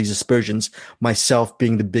casting all these aspersions, myself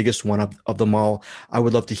being the biggest one of them all, I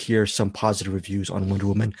would love to hear some positive reviews on Wonder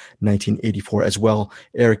Woman 1984 as well.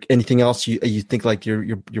 Eric, anything else you think like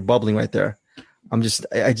you're bubbling right there? I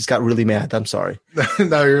just got really mad. I'm sorry.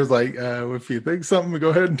 Now you're like, if you think something, go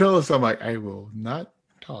ahead and tell us. I'm like, I will not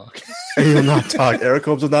talk. You will not talk. Eric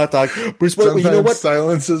Holmes will not talk. Bruce, you know what?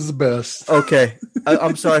 Silence is the best. Okay.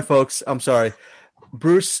 I'm sorry, folks. I'm sorry.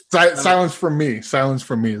 Bruce, silence from me. Silence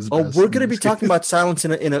from me is best. Oh, we're going to be talking about silence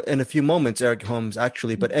in a few moments, Eric Holmes,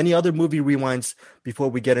 actually. But any other movie rewinds before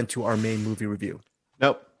we get into our main movie review?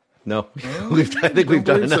 Nope. No. I think we've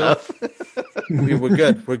done enough. We're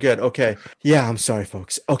good. We're good. Okay. Yeah, I'm sorry,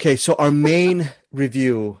 folks. Okay, so our main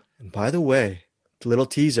review, and by the way, little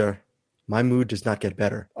teaser, my mood does not get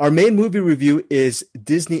better. Our main movie review is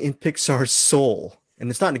Disney and Pixar's Soul. And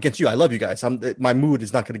it's not against you. I love you guys. My mood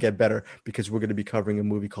is not going to get better because we're going to be covering a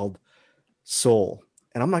movie called Soul.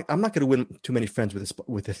 And I'm not going to win too many friends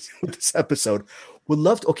with this episode. Would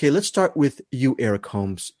love to. Okay, let's start with you, Eric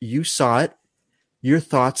Holmes. You saw it. Your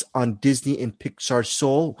thoughts on Disney and Pixar's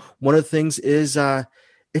Soul. One of the things is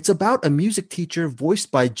it's about a music teacher voiced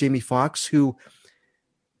by Jamie Foxx, who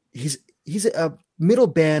he's a middle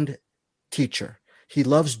band teacher. He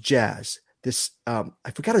loves jazz. This I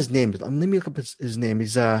forgot his name. Let me look up his name.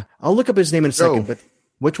 He's I'll look up his name in a second. But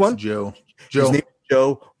which one? Joe. His name is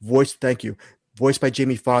Joe. Thank you. Voiced by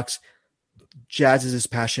Jamie Foxx. Jazz is his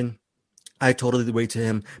passion. I totally relate to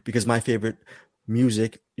him because my favorite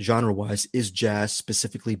music, genre-wise, is jazz,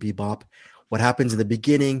 specifically bebop. What happens in the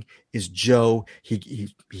beginning is Joe.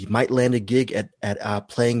 He might land a gig at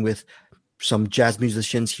playing with some jazz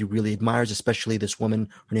musicians he really admires, especially this woman.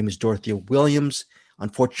 Her name is Dorothea Williams.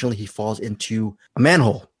 Unfortunately, he falls into a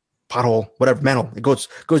pothole, whatever, manhole. It goes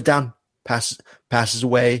down, passes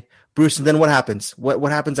away. Bruce, and then what happens?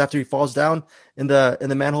 What happens after he falls down in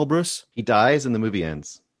the manhole, Bruce? He dies and the movie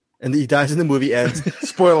ends. And he dies and the movie ends.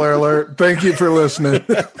 Spoiler alert. Thank you for listening.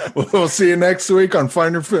 We'll see you next week on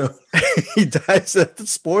Finder Film. He dies.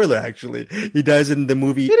 Spoiler, actually. He dies in the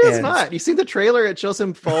movie. It is not. You see the trailer? It shows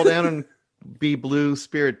him fall down and be blue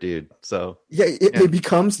spirit dude. So he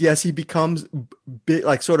becomes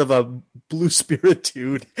like sort of a blue spirit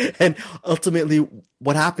dude. And ultimately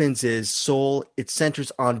what happens is Soul, it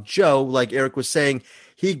centers on Joe. Like Eric was saying,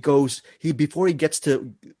 before he gets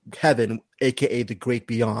to heaven, aka the great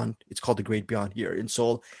beyond, it's called the great beyond here in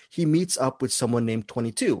Soul, he meets up with someone named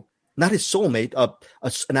 22, not his soulmate,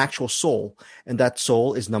 an actual soul, and that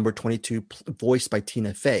soul is number 22, voiced by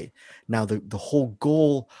Tina Fey. Now the whole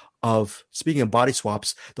goal of, speaking of body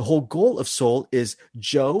swaps, the whole goal of Soul is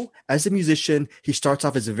Joe as a musician. He starts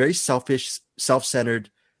off as a very selfish,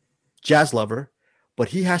 self-centered jazz lover, but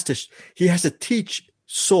he has to teach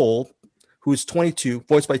Soul, who is 22,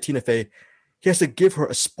 voiced by Tina Fey. He has to give her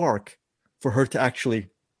a spark for her to actually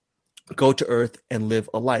go to Earth and live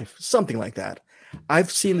a life, something like that.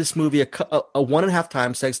 I've seen this movie a 1.5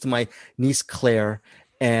 times thanks to my niece Claire,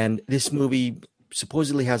 and this movie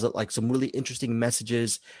supposedly has some really interesting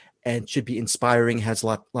messages and should be inspiring. Has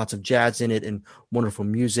lots of jazz in it and wonderful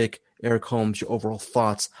music. Eric Holmes, your overall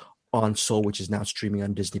thoughts on Soul, which is now streaming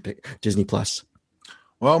on Disney Plus?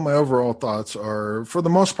 Well, my overall thoughts are, for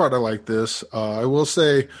the most part, I like this. I will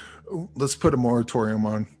say, let's put a moratorium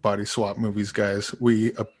on body swap movies, guys.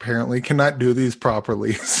 We apparently cannot do these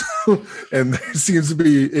properly. And there seems to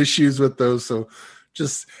be issues with those. So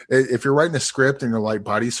just, if you're writing a script and you're like,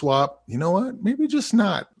 body swap, you know what? Maybe just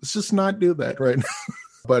not. Let's just not do that right now.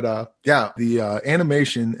 But the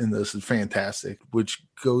animation in this is fantastic, which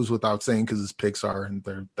goes without saying because it's Pixar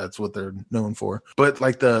and that's what they're known for. But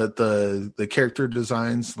like the character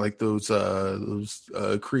designs, like those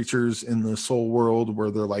creatures in the Soul world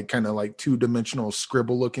where they're like kind of like 2-dimensional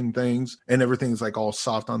scribble looking things, and everything's like all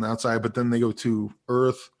soft on the outside, but then they go to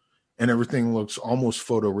Earth and everything looks almost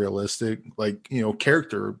photorealistic, like,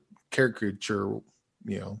 caricature. They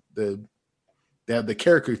have the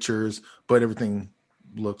caricatures, but everything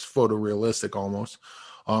looks photorealistic almost.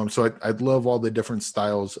 So I love all the different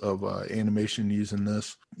styles of animation using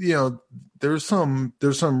this. There's some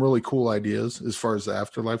really cool ideas as far as the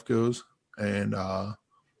afterlife goes, and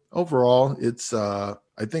overall it's I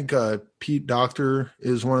think Pete Docter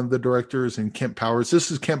is one of the directors, and Kent Powers.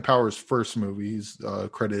 This is Kent Powers' first movie. He's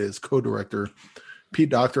credited as co-director. Pete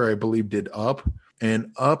Docter, I believe, did Up.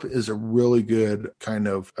 And Up is a really good it kind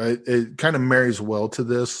of marries well to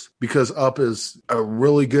this, because Up is a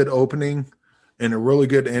really good opening and a really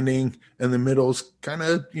good ending. And the middle's kind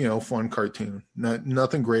of, fun cartoon.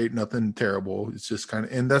 Nothing great, nothing terrible. It's just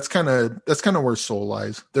and that's kind of where Soul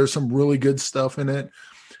lies. There's some really good stuff in it,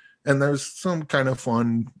 and there's some kind of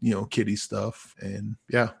fun, kiddie stuff. And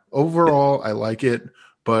yeah, overall, I like it.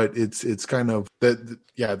 But it's kind of that,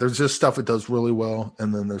 there's just stuff it does really well,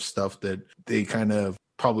 and then there's stuff that they kind of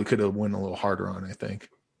probably could have went a little harder on, I think.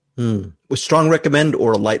 Was strong recommend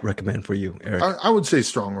or a light recommend for you, Eric? I would say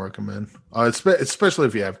strong recommend, especially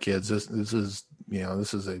if you have kids. This is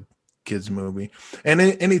a kids movie, and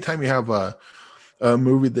anytime you have a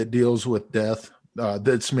movie that deals with death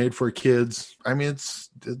that's made for kids, I mean,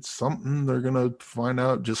 it's something they're gonna find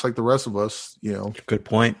out just like the rest of us. Good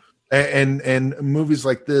point. And movies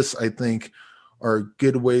like this, I think, are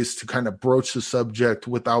good ways to kind of broach the subject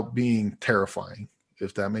without being terrifying.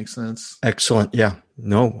 if that makes sense. Excellent. Yeah.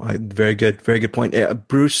 No, very good. Very good point.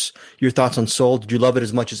 Bruce, your thoughts on Soul? Did you love it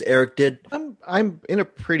as much as Eric did? I'm in a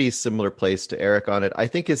pretty similar place to Eric on it. I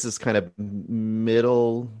think this is kind of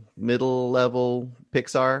middle level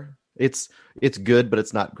Pixar. It's good, but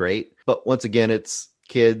it's not great. But once again, it's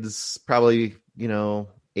kids, probably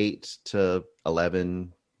 8 to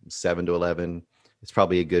 11, 7 to 11. It's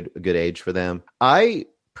probably a good age for them. I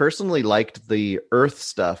personally liked the Earth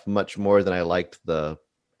stuff much more than I liked the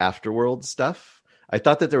Afterworld stuff. I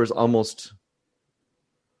thought that there was almost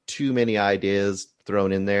too many ideas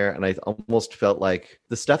thrown in there, and I almost felt like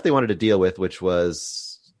the stuff they wanted to deal with, which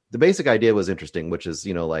was the basic idea, was interesting, which is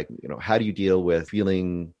how do you deal with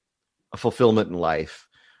feeling a fulfillment in life?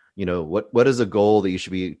 What is a goal that you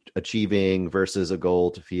should be achieving versus a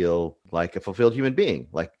goal to feel like a fulfilled human being?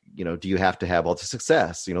 Like, do you have to have all the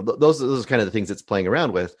success? Those are kind of the things it's playing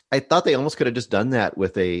around with. I thought they almost could have just done that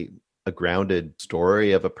with a grounded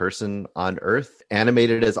story of a person on Earth,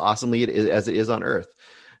 animated as awesomely as it is on Earth.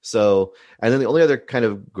 So, and then the only other kind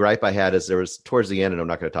of gripe I had is there was towards the end, and I'm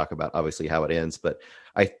not going to talk about obviously how it ends, but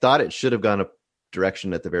I thought it should have gone a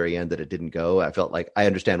direction at the very end that it didn't go. I felt like I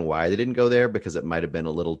understand why they didn't go there, because it might have been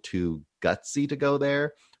a little too gutsy to go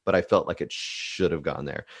there, but I felt like it should have gone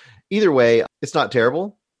there. Either way, it's not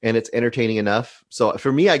terrible and it's entertaining enough. So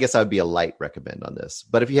for me, I guess I'd be a light recommend on this.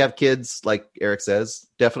 But if you have kids, like Eric says,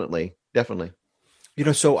 definitely.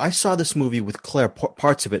 So I saw this movie with Claire,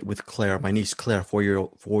 parts of it with Claire, my niece Claire,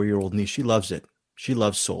 4-year-old niece. She loves it. She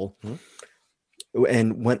loves Soul. Mm-hmm.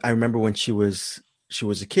 And when I remember when she was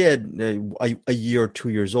a kid, a year or 2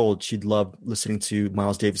 years old, she'd love listening to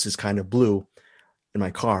Miles Davis's Kind of Blue in my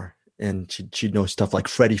car. And she'd know stuff like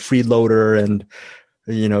Freddie Freeloader and,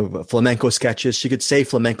 flamenco sketches. She could say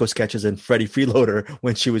flamenco sketches and Freddie Freeloader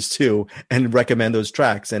when she was 2 and recommend those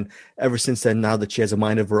tracks. And ever since then, now that she has a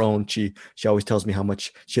mind of her own, she always tells me how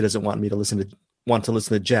much she doesn't want to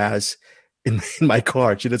listen to jazz in my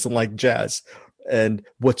car. She doesn't like jazz. And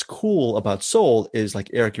what's cool about Soul is, like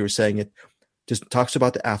Eric, you were saying, it just talks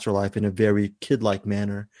about the afterlife in a very kid-like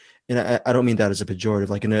manner. And I don't mean that as a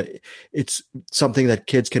pejorative, it's something that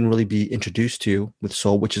kids can really be introduced to with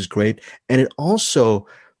Soul, which is great. And it also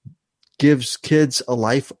gives kids a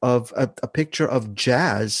life of a picture of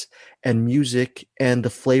jazz and music and the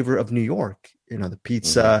flavor of New York, the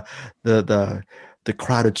pizza, mm-hmm. the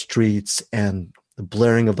crowded streets and the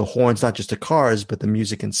blaring of the horns, not just the cars, but the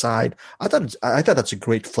music inside. I thought that's a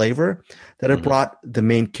great flavor that it mm-hmm. brought. The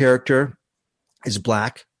main character is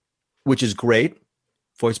Black, which is great,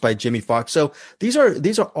 voiced by Jimmy Fox. So these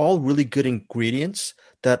are all really good ingredients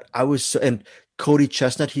that and Cody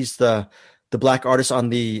Chestnut, he's the Black artist in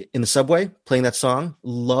the subway playing that song.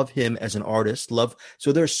 Love him as an artist.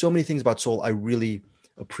 So there are so many things about Soul I really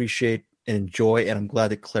appreciate and enjoy, and I'm glad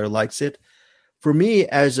that Claire likes it. For me,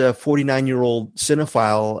 as a 49-year-old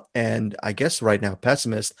cinephile, and I guess right now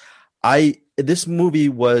pessimist, this movie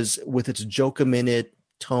was, with its joke-a-minute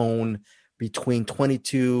tone between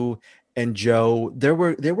 22 and Joe, they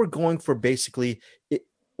were going for basically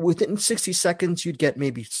within 60 seconds, you'd get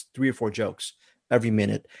maybe 3 or 4 jokes every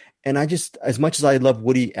minute. And as much as I love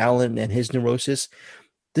Woody Allen and his neurosis,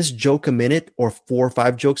 this joke a minute or 4 or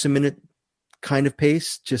 5 jokes a minute kind of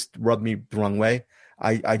pace just rubbed me the wrong way.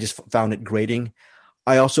 I just found it grating.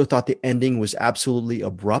 I also thought the ending was absolutely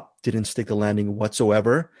abrupt, didn't stick the landing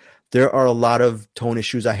whatsoever. There are a lot of tone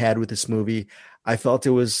issues I had with this movie. I felt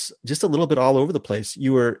it was just a little bit all over the place.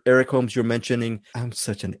 Eric Holmes, you were mentioning, I'm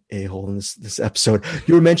such an a-hole in this episode.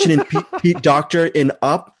 You were mentioning Pete Docter in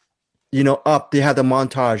Up. Up, they had the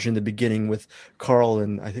montage in the beginning with Carl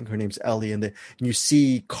and I think her name's Ellie, and you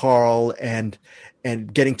see Carl and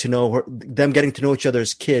getting to know them getting to know each other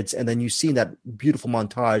as kids, and then you see in that beautiful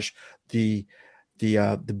montage the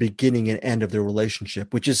beginning and end of their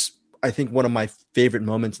relationship, which is, I think, one of my favorite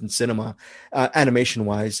moments in cinema, animation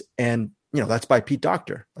wise. And that's by Pete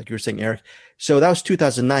Docter, like you were saying, Eric. So that was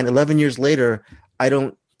 2009. 11 years later, I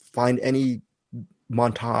don't find any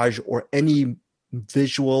montage or any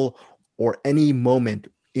visual or any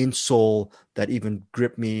moment in Soul that even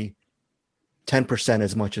gripped me 10%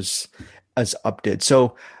 as much as Up did.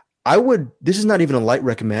 So this is not even a light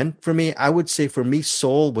recommend for me. I would say for me,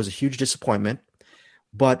 Soul was a huge disappointment.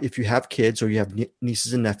 But if you have kids or you have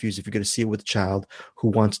nieces and nephews, if you're going to see it with a child who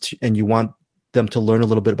wants to, and you want them to learn a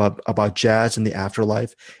little bit about jazz and the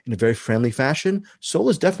afterlife in a very friendly fashion, Soul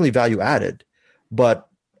is definitely value added. But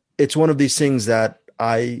it's one of these things that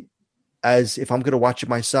if I'm going to watch it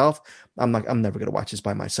myself, I'm never going to watch this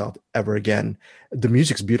by myself ever again. The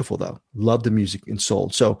music's beautiful though. Love the music in Soul.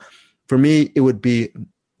 So for me, it would be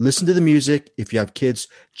listen to the music. If you have kids,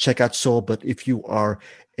 check out Soul. But if you are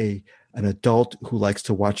a an adult who likes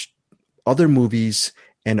to watch other movies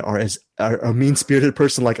and are a mean-spirited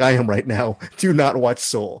person like I am right now, do not watch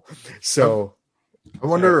Soul. So I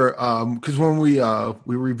wonder, because when we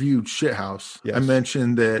reviewed Shithouse, yes. I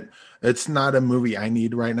mentioned that it's not a movie I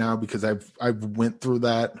need right now because I've went through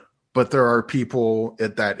that. But there are people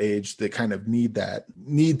at that age that kind of need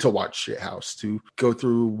to watch Shithouse to go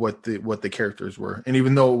through what the characters were. And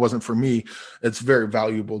even though it wasn't for me, it's very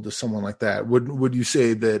valuable to someone like that. Would you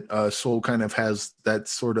say that Soul kind of has that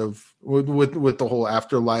sort of with the whole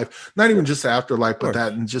afterlife, not even just the afterlife, but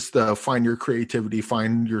that and just find your creativity,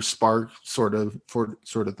 find your spark sort of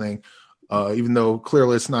thing. Even though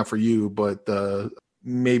clearly it's not for you, but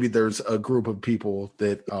maybe there's a group of people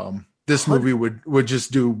that this movie would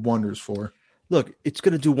just do wonders for. Look, it's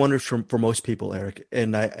going to do wonders for most people, Eric,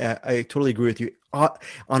 and I totally agree with you.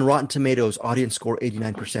 On Rotten Tomatoes, audience score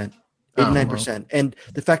 89%. 89%. And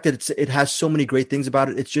the fact that it has so many great things about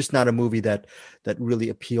it, it's just not a movie that really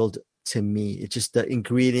appealed to me. It's just the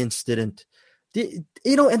ingredients didn't, and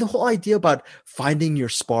the whole idea about finding your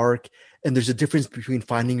spark, and there's a difference between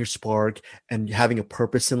finding your spark and having a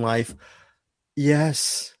purpose in life.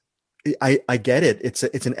 Yes, I get it. It's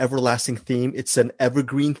an everlasting theme. It's an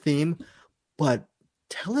evergreen theme, but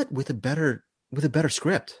tell it with a better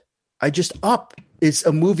script. Up is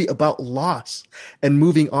a movie about loss and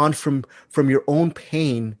moving on from your own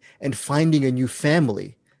pain and finding a new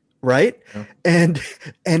family, right? Yeah.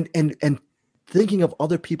 And thinking of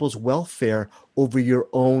other people's welfare over your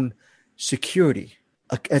own security.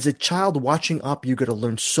 As a child watching Up, you're going to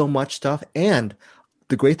learn so much stuff. And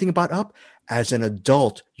the great thing about Up, as an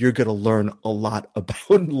adult, you're going to learn a lot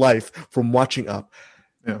about life from watching Up.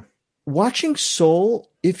 Yeah. Watching Soul,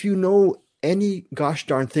 if you know any gosh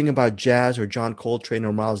darn thing about jazz or John Coltrane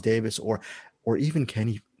or Miles Davis or even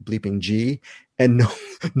Kenny bleeping G, and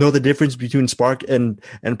know the difference between spark and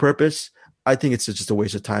purpose, I think it's just a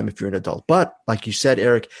waste of time if you're an adult. But like you said,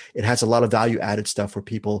 Eric, it has a lot of value added stuff for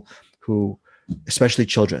people who, especially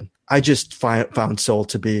children. I just found Soul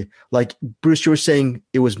to be, like Bruce, you were saying,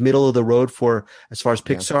 it was middle of the road for as far as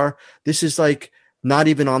Pixar. Yeah. This is like not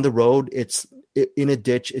even on the road. It's in a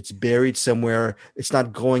ditch. It's buried somewhere. It's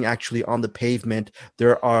not going actually on the pavement.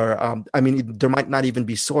 There are, there might not even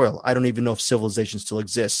be soil. I don't even know if civilization still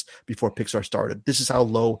exists before Pixar started. This is how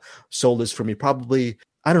low Soul is for me. Probably,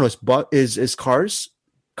 I don't know. Is Cars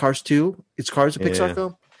 2? Is Cars a Pixar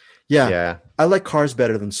film? Yeah. I like Cars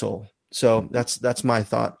better than Soul. So that's my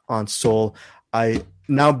thought on Soul.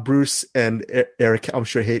 Now Bruce and Eric, I'm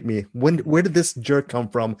sure, hate me. Where did this jerk come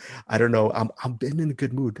from? I don't know. I'm been in a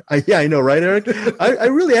good mood. I know, right, Eric? I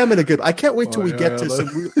really am in a good. I can't wait till we get to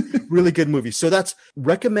some really good movies. So that's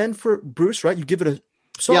recommend for Bruce, right? You give it a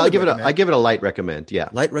solid I give it a light recommend. Yeah,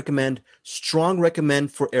 light recommend, strong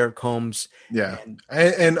recommend for Eric Holmes. Yeah,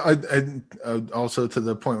 and also to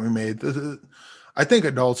the point we made. I think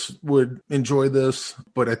adults would enjoy this,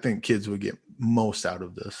 but I think kids would get most out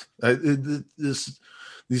of this.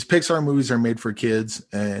 These Pixar movies are made for kids,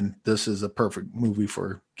 and this is a perfect movie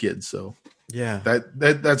for kids. So yeah,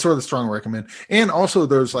 that's sort of the strong recommend. And also,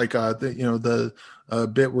 there's like the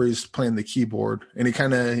bit where he's playing the keyboard, and he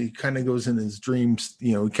kind of goes in his dreams.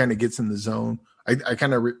 He kind of gets in the zone. I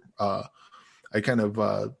kind of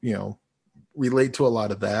relate to a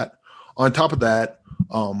lot of that. On top of that,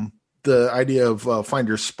 the idea of find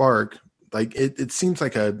your spark, like it seems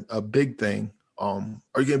like a big thing. Are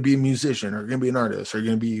you going to be a musician? Are you going to be an artist? Are you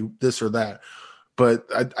going to be this or that? But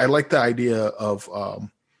I like the idea of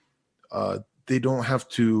they don't have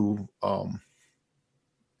to.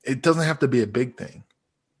 It doesn't have to be a big thing.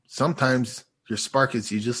 Sometimes your spark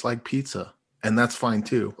is you just like pizza, and that's fine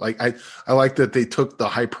too. Like I like that they took the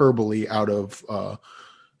hyperbole out of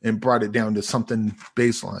and brought it down to something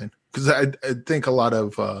baseline, because I think a lot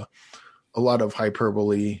of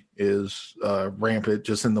hyperbole is rampant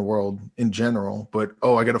just in the world in general. But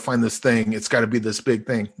I got to find this thing. It's got to be this big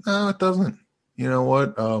thing. No, it doesn't. You know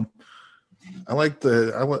what? I like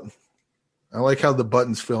how the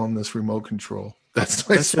buttons fill in this remote control. That's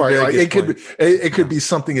my smart. Like, it could be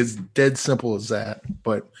something as dead simple as that.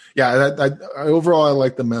 But yeah, I overall I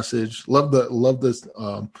like the message. Love this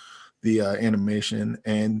the animation,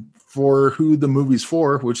 and for who the movie's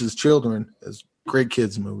for, which is children, is great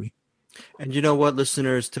kids movie. And you know what,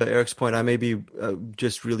 listeners, to Eric's point, I may be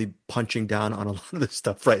just really punching down on a lot of this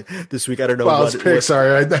stuff right this week. I don't know. Well, it's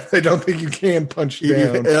Pixar. I don't think you can punch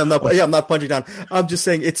down. I'm not punching down. I'm just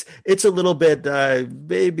saying it's a little bit.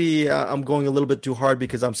 Maybe I'm going a little bit too hard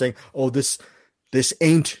because I'm saying, this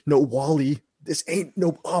ain't no Wall-E. This ain't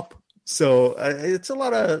no Up. So it's a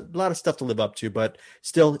lot of stuff to live up to, but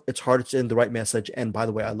still, it's hard to send the right message. And by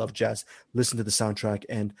the way, I love jazz. Listen to the soundtrack,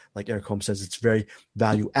 and like Eric Holmes says, it's very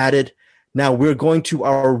value added. Now we're going to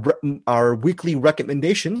our weekly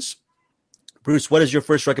recommendations. Bruce, what is your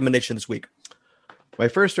first recommendation this week? My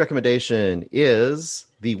first recommendation is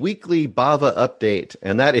the weekly Bava update,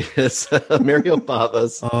 and that is Mario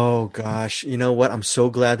Bava's. Oh gosh, you know what? I'm so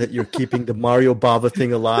glad that you're keeping the Mario Bava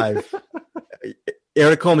thing alive.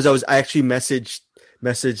 Eric Holmes, I actually messaged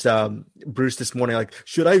Bruce this morning, like,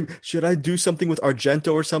 should I do something with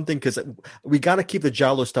Argento or something? Because we got to keep the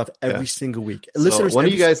Giallo stuff every single week. So Listeners, one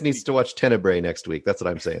of you guys needs to watch Tenebrae next week. That's what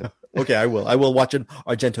I'm saying. Okay, I will. I will watch it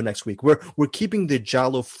Argento next week. We're keeping the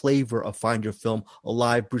Giallo flavor of Find Your Film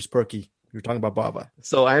alive. Bruce Perky, you're talking about Bava.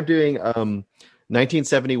 So I'm doing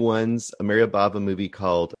 1971's Mario Bava movie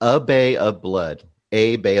called A Bay of Blood.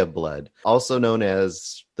 A Bay of Blood, also known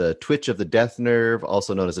as The Twitch of the Death Nerve,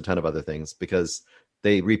 also known as a ton of other things because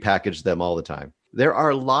they repackage them all the time. There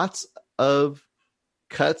are lots of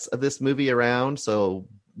cuts of this movie around, so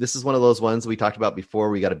this is one of those ones we talked about before.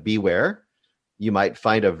 We got to beware. You might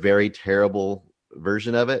find a very terrible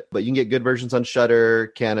version of it, but you can get good versions on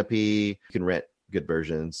Shudder, Canopy. You can rent good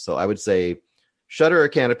versions. So I would say Shudder or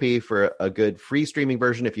Canopy for a good free streaming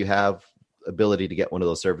version if you have ability to get one of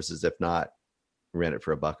those services. If not, rent it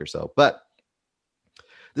for $1 or so. But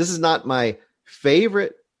this is not my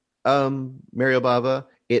favorite Mario Bava.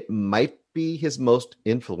 It might be his most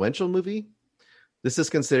influential movie. This is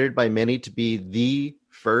considered by many to be the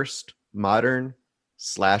first modern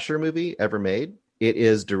slasher movie ever made. It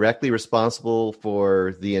is directly responsible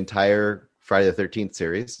for the entire Friday the 13th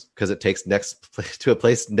series because it takes next to a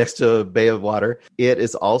place next to a bay of water. It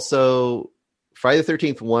is also Friday the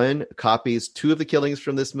 13th 1 copies 2 of the killings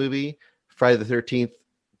from this movie. Friday the 13th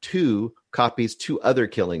 2 copies 2 other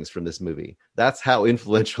killings from this movie. That's how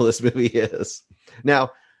influential this movie is. Now,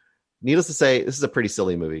 needless to say, this is a pretty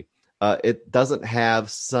silly movie. It doesn't have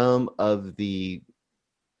some of the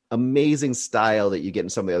amazing style that you get in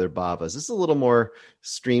some of the other Bavas. This is a little more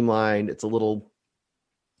streamlined. It's a little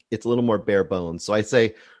more bare bones. So I'd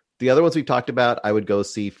say the other ones we've talked about, I would go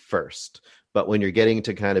see first. But when you're getting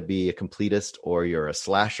to kind of be a completist or you're a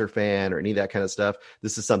slasher fan or any of that kind of stuff,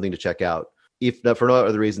 this is something to check out. If not for no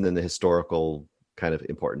other reason than the historical kind of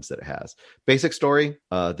importance that it has. Basic story,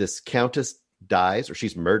 this countess dies or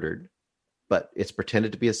she's murdered, but it's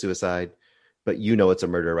pretended to be a suicide, but you know it's a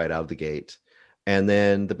murder right out of the gate. And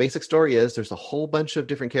then the basic story is there's a whole bunch of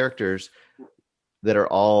different characters that are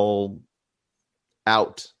all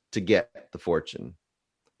out to get the fortune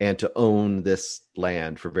and to own this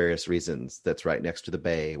land for various reasons that's right next to the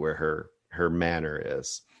bay where her manor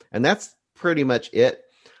is. And that's pretty much it.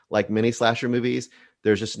 Like many slasher movies,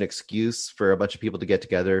 there's just an excuse for a bunch of people to get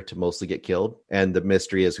together to mostly get killed. And the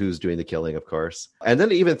mystery is who's doing the killing, of course. And then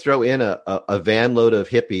to even throw in a van load of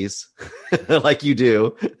hippies, like you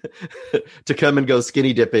do, to come and go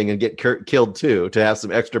skinny dipping and get killed too, to have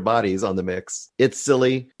some extra bodies on the mix. It's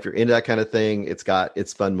silly. If you're into that kind of thing, it's got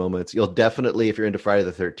its fun moments. You'll definitely, if you're into Friday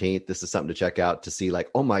the 13th, this is something to check out to see like,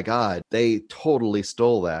 oh my God, they totally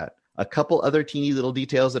stole that. A couple other teeny little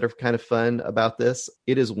details that are kind of fun about this.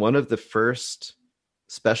 It is one of the first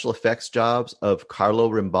special effects jobs of Carlo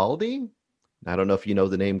Rimbaldi. I don't know if you know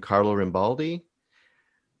the name Carlo Rimbaldi.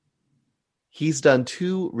 He's done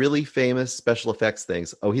 2 really famous special effects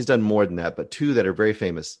things. Oh, he's done more than that, but 2 that are very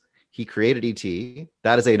famous. He created E.T.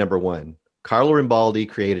 That is a number 1. Carlo Rimbaldi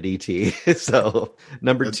created E.T. So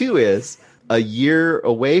number 2 is a year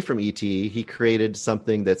away from E.T., he created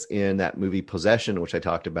something that's in that movie Possession, which I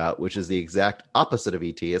talked about, which is the exact opposite of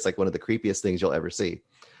E.T. It's like one of the creepiest things you'll ever see.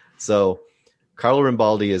 So Carlo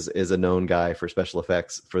Rimbaldi is a known guy for special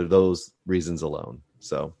effects for those reasons alone.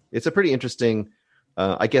 So it's a pretty interesting,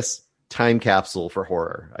 I guess, time capsule for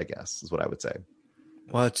horror, I guess, is what I would say.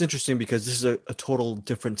 Well, it's interesting because this is a total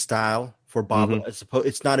different style for Bava. Mm-hmm. I suppose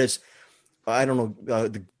it's not as, I don't know,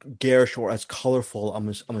 the garish or as colorful, I'm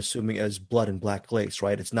assuming, as Blood and Black Lace,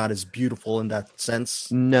 right? It's not as beautiful in that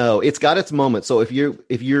sense. No, it's got its moment. So if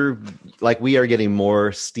you're like we are getting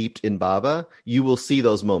more steeped in Bava, you will see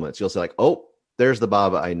those moments. You'll say like, oh, there's the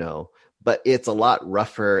Bava I know. But it's a lot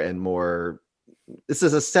rougher and more, this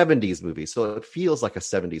is a 70s movie, so it feels like a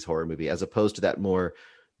 70s horror movie as opposed to that more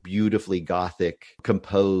beautifully gothic,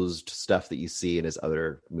 composed stuff that you see in his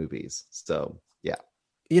other movies. So, yeah.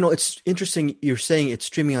 You know, it's interesting. You're saying it's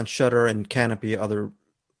streaming on Shudder and Canopy, other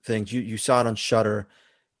things. You saw it on Shudder.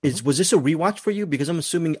 Was this a rewatch for you? Because I'm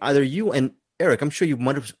assuming either you and Eric, I'm sure you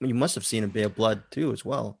must have seen A Bay of Blood too as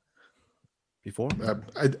well before.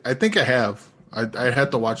 I think I have. I'd have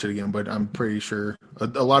to watch it again, but I'm pretty sure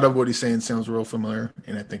a lot of what he's saying sounds real familiar,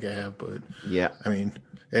 and I think I have. But Yeah. I mean,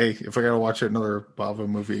 hey, if I gotta watch another Bava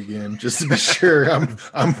movie again just to be sure,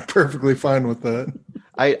 I'm perfectly fine with that.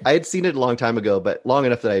 I had seen it a long time ago, but long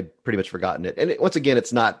enough that I'd pretty much forgotten it. And once again,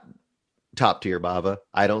 it's not top tier Bava,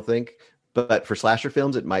 I don't think. But for slasher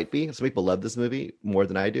films, it might be. Some people love this movie more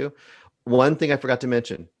than I do. One thing I forgot to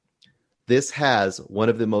mention. This has one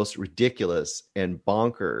of the most ridiculous and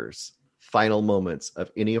bonkers final moments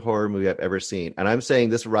of any horror movie I've ever seen. And I'm saying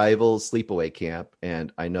this rivals Sleepaway Camp.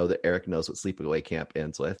 And I know that Eric knows what Sleepaway Camp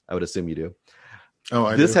ends with. I would assume you do. Oh,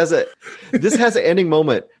 I this do. has an ending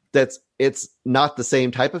moment it's not the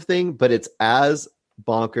same type of thing, but it's as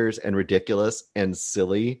bonkers and ridiculous and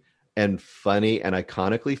silly and funny and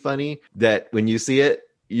iconically funny that when you see it,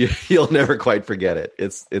 you'll never quite forget it.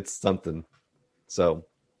 It's something. So,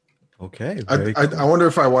 Okay. I wonder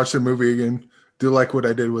if I watch the movie again, do like what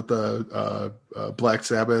I did with the Black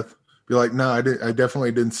Sabbath. Be like, no, I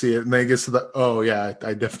definitely didn't see it. And then it gets to the, oh yeah,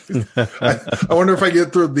 I definitely. I wonder if I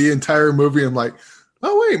get through the entire movie and like,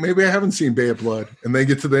 oh wait, maybe I haven't seen Bay of Blood, and then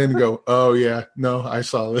get to the end and go, oh yeah, no, I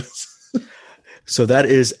saw this. So that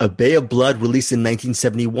is A Bay of Blood, released in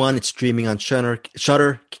 1971. It's streaming on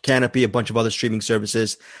Shudder, Canopy, a bunch of other streaming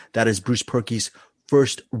services. That is Bruce Perky's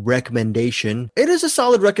first recommendation. It is a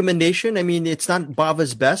solid recommendation. I mean, it's not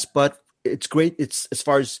Bava's best, but it's great. It's as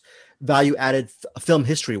far as value added film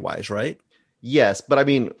history wise, right? Yes, but I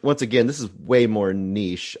mean, once again, this is way more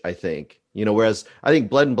niche, I think. Whereas I think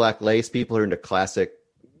Blood and Black Lace, people who are into classic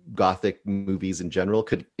Gothic movies in general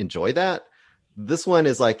could enjoy that. This one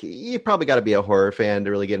is like, you probably got to be a horror fan to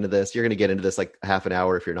really get into this. You're going to get into this like half an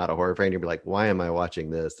hour if you're not a horror fan. You'll be like, why am I watching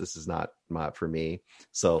this? This is not for me.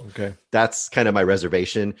 So That's kind of my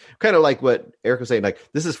reservation. Kind of like what Eric was saying, like,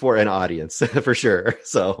 this is for an audience for sure.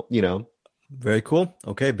 So, Very cool.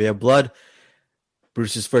 Okay, Bay of Blood,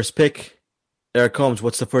 Bruce's first pick. Eric Holmes,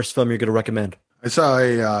 what's the first film you're going to recommend? I saw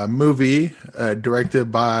a movie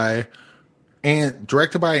directed by and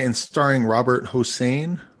starring Robert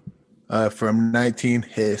Hossein from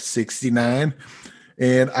 1969,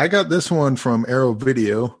 and I got this one from Arrow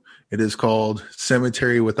Video. It is called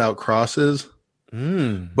Cemetery Without Crosses,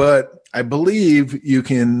 but I believe you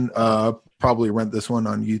can probably rent this one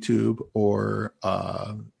on YouTube or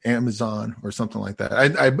Amazon or something like that.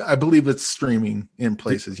 I believe it's streaming in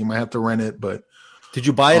places. You might have to rent it, but. Did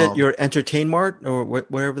you buy it at your Entertain Mart or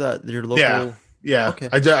wherever your local? Yeah. Okay.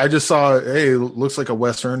 I just saw, hey, it looks like a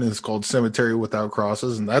Western. It's called Cemetery Without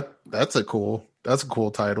Crosses, and that's a cool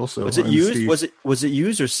title. So was it used? Was it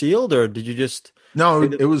used or sealed, or did you just? No,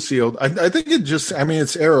 it was sealed. I think it just. I mean,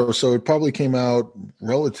 it's Arrow, so it probably came out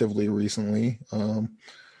relatively recently. Wow.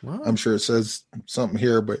 I'm sure it says something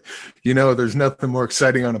here, but there's nothing more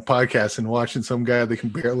exciting on a podcast than watching some guy that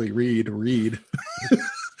can barely read.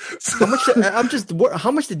 How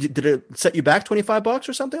much did it set you back? $25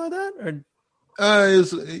 or something like that? Or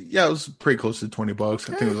it was pretty close to $20. I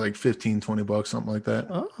think it was like $15-$20, something like that.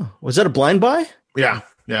 Oh, was that a blind buy? Yeah.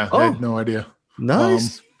 I had no idea.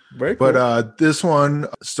 Nice. Very cool. But this one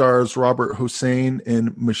stars Robert Hossein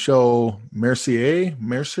and Michelle Mercier,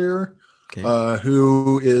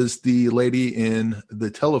 who is the lady in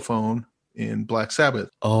The Telephone in Black Sabbath.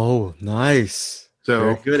 Oh, nice. So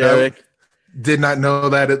very good, Eric. Did not know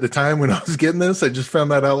that at the time when I was getting this. I just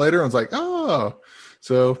found that out later. I was like, oh.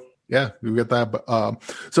 So, yeah, we got that. But,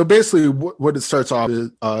 so basically what it starts off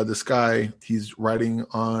is this guy, he's riding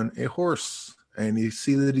on a horse and you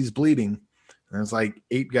see that he's bleeding. And there's like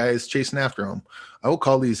 8 guys chasing after him. I will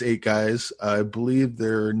call these 8 guys, I believe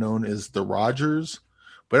they're known as the Rogers,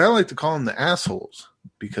 but I like to call them the assholes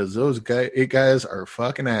because those 8 guys are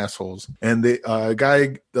fucking assholes. And the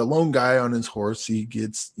lone guy on his horse, he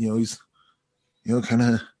gets, he's, kind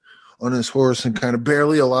of on his horse and kind of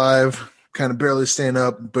barely alive, kind of barely staying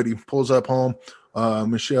up, but he pulls up home.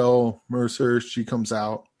 Michelle Mercer, she comes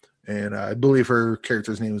out, and I believe her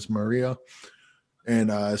character's name is Maria. And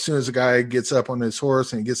as soon as the guy gets up on his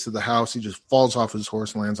horse and he gets to the house, he just falls off his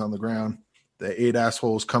horse and lands on the ground. The 8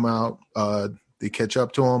 assholes come out. They catch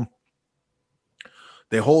up to him.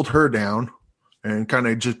 They hold her down and kind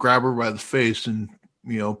of just grab her by the face and,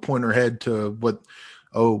 point her head to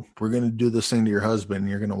we're going to do this thing to your husband.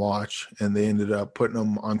 You're going to watch. And they ended up putting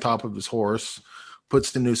him on top of his horse,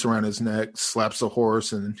 puts the noose around his neck, slaps the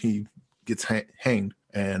horse, and he gets hanged.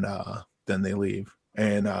 And then they leave.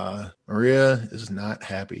 And Maria is not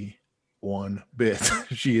happy one bit.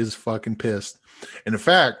 She is fucking pissed. And in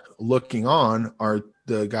fact, looking on are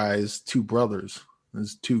the guy's 2 brothers.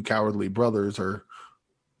 His 2 cowardly brothers are,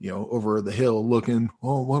 over the hill looking,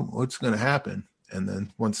 what's going to happen? And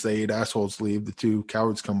then once the 8 assholes leave, the 2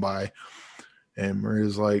 cowards come by And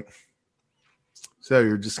Maria's like, so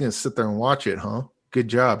you're just going to sit there and watch it, huh? Good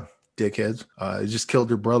job, dickheads. You just killed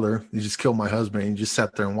your brother. You just killed my husband. You just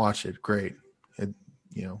sat there and watched it. Great.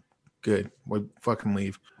 Good. We'll fucking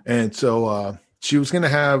leave. And so she was going to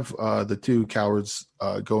have the two cowards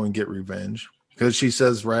go and get revenge, because she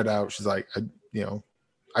says right out, she's like,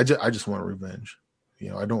 I just want revenge.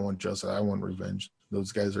 I don't want justice. I want revenge.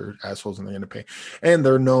 Those guys are assholes and they're going to pay. And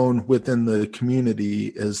they're known within the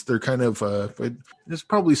community as they're kind of, there's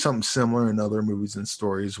probably something similar in other movies and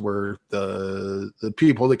stories where the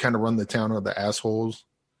people that kind of run the town are the assholes,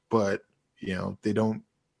 but they don't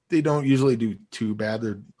usually do too bad.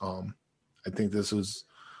 They're, I think this was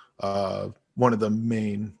one of the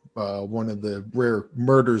main, one of the rare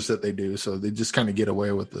murders that they do. So they just kind of get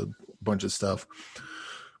away with a bunch of stuff.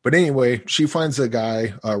 But anyway, she finds a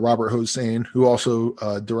guy, Robert Hossein, who also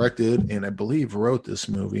directed and I believe wrote this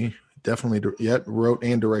movie. Definitely wrote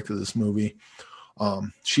and directed this movie.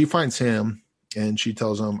 She finds him and she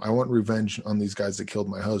tells him, I want revenge on these guys that killed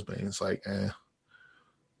my husband. It's like,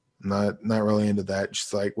 not really into that.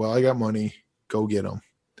 She's like, well, I got money. Go get them.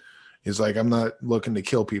 He's like, I'm not looking to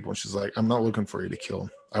kill people. She's like, I'm not looking for you to kill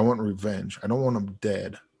them. I want revenge. I don't want them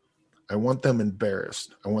dead. I want them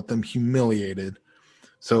embarrassed. I want them humiliated.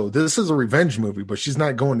 So this is a revenge movie, but she's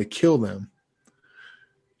not going to kill them.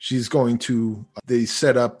 She's going to, they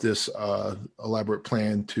set up this elaborate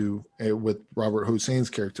plan with Robert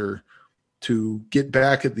Hossein's character to get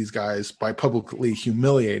back at these guys by publicly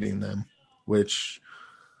humiliating them, which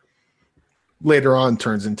later on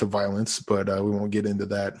turns into violence, but we won't get into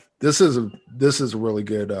that. This is a really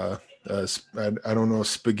good, I don't know,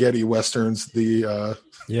 spaghetti westerns. In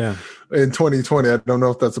 2020, I don't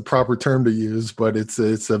know if that's a proper term to use, but it's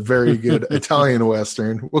a very good Italian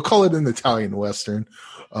western. We'll call it an Italian western.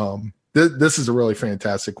 This is a really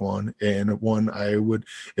fantastic one, and one I would,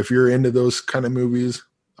 if you're into those kind of movies,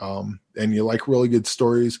 and you like really good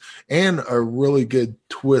stories and a really good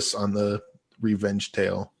twist on the revenge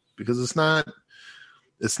tale, because it's not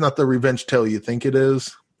the revenge tale you think it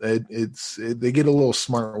is. They get a little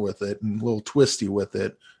smart with it and a little twisty with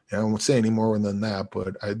it. I won't say any more than that,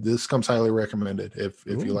 but this comes highly recommended. If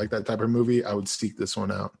you like that type of movie, I would seek this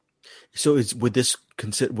one out. So would this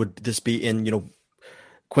be in,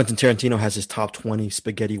 Quentin Tarantino has his top 20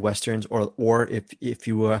 spaghetti westerns, or if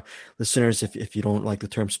you listeners, if you don't like the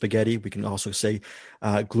term spaghetti, we can also say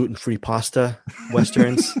gluten-free pasta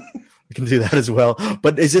westerns. We can do that as well.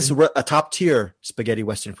 But is this a top tier spaghetti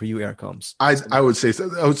western for you, Eric Holmes? I would say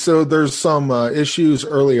so. So there's some issues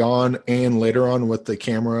early on and later on with the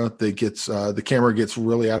camera that gets the camera gets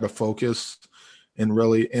really out of focus, and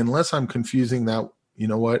really, unless I'm confusing that, you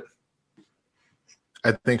know what?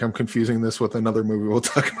 I think I'm confusing this with another movie we'll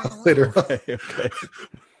talk about later. Okay.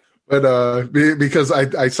 But because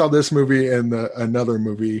I saw this movie and another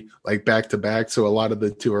movie like back to back, so a lot of the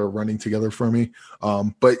two are running together for me.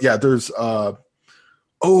 But yeah, there's I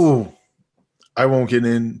won't get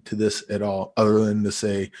into this at all, other than to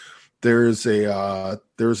say there's a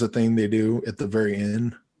thing they do at the very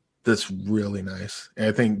end that's really nice, and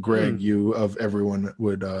I think Greg, you of everyone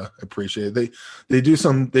would appreciate it. They do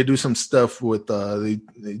some stuff with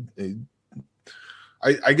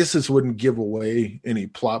I guess this wouldn't give away any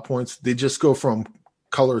plot points. They just go from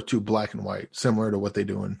color to black and white, similar to what they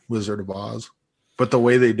do in Wizard of Oz. But the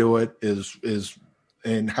way they do it is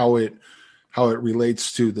and how it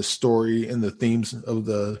relates to the story and the themes of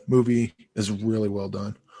the movie is really well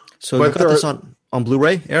done. So you got this on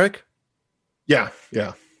Blu-ray, Eric? Yeah.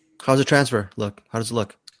 How's the transfer look? How does it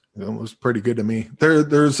look? It was pretty good to me.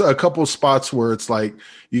 There's a couple spots where it's like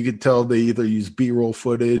you could tell they either use B-roll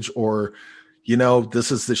footage or,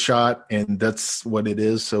 this is the shot and that's what it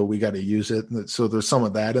is, so we got to use it. So there's some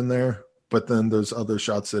of that in there, but then there's other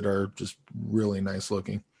shots that are just really nice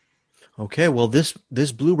looking. Okay, well, this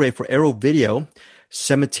Blu-ray for Arrow Video,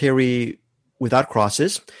 Cemetery Without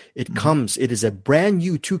Crosses, it is a brand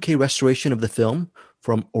new 2K restoration of the film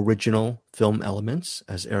from original film elements,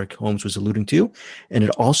 as Eric Holmes was alluding to. And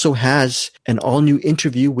it also has an all-new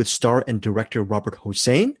interview with star and director Robert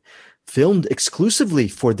Hossein, filmed exclusively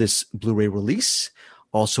for this Blu-ray release.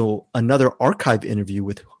 Also, another archive interview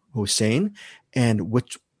with Hossein, and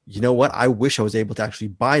which, I wish I was able to actually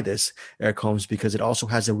buy this, Eric Holmes, because it also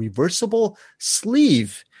has a reversible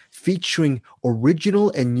sleeve featuring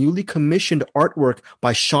original and newly commissioned artwork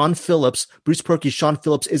by Sean Phillips. Bruce Perky, Sean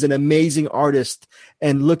Phillips is an amazing artist.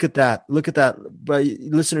 And look at that. But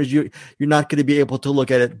listeners, you're not going to be able to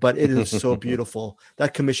look at it, but it is so beautiful.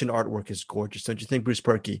 That commissioned artwork is gorgeous. Don't you think, Bruce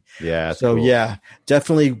Perky? Yeah. So cool. Yeah,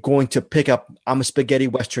 definitely going to pick up. I'm a spaghetti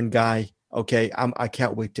Western guy. Okay, I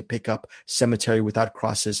can't wait to pick up Cemetery Without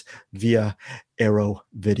Crosses via Arrow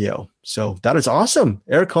Video. So that is awesome.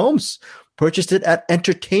 Eric Holmes purchased it at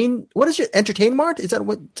Entertain. What is your Entertain Mart? Is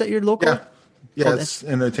that your local? Yeah, yeah, it's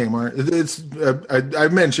Entertainment. It's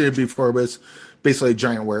I've mentioned it before, but it's basically a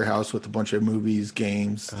giant warehouse with a bunch of movies,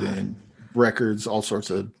 games, and records, all sorts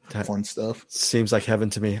of fun stuff. Seems like heaven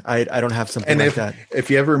to me. I don't have something And like that. if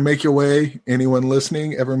you ever make your way, anyone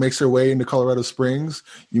listening ever makes their way into Colorado Springs,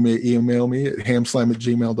 you may email me at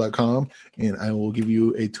hamslam@gmail.com and I will give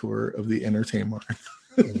you a tour of the Entertainment.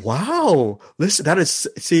 Wow. Listen,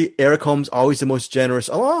 see, Eric Holmes, always the most generous.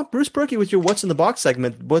 Oh, Bruce Perky with your What's in the Box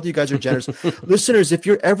segment. Both of you guys are generous. Listeners, if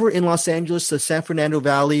you're ever in Los Angeles, the San Fernando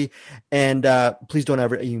Valley, and please don't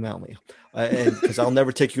ever email me. Because I'll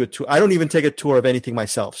never take you a tour. I don't even take a tour of anything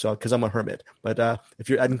myself, so because I'm a hermit. But if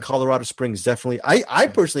you're in Colorado Springs, definitely. I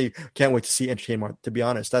personally can't wait to see Entertainment. To be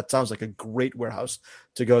honest, that sounds like a great warehouse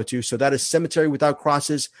to go to. So that is Cemetery Without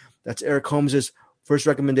Crosses. That's Eric Holmes's first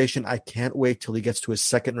recommendation. I can't wait till he gets to his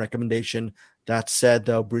second recommendation. That said,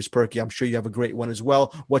 though, Bruce Perky, I'm sure you have a great one as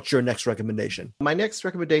well. What's your next recommendation? My next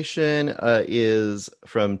recommendation is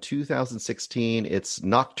from 2016. It's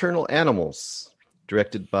Nocturnal Animals,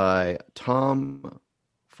 directed by Tom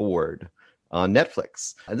Ford on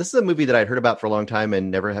Netflix. And this is a movie that I'd heard about for a long time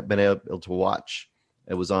and never have been able to watch.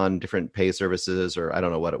 It was on different pay services, or I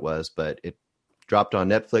don't know what it was, but it dropped on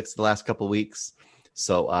Netflix the last couple of weeks.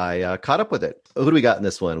 So I caught up with it. Who do we got in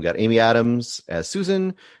this one? We got Amy Adams as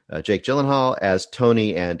Susan, Jake Gyllenhaal as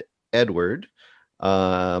Tony and Edward,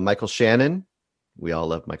 Michael Shannon. We all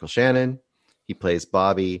love Michael Shannon. He plays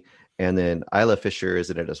Bobby. And then Isla Fisher is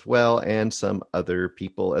in it as well, and some other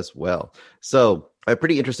people as well. So a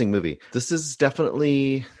pretty interesting movie. This is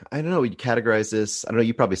definitely, I don't know, you'd categorize this. I don't know,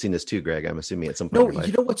 you've probably seen this too, Greg, I'm assuming at some point in your life.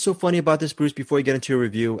 You know what's so funny about this, Bruce, before you get into your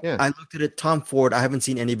review? Yeah. I looked at it, Tom Ford, I haven't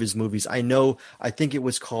seen any of his movies. I think it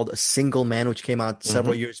was called A Single Man, which came out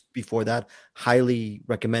several years before that. Highly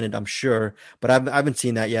recommended, I'm sure, but I haven't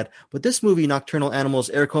seen that yet. But this movie, Nocturnal Animals,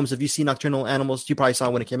 Eric Holmes, have you seen Nocturnal Animals? You probably saw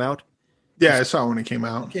it when it came out. Yeah, I saw it when it came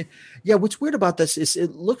out. Okay. Yeah, what's weird about this is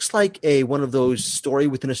it looks like one of those story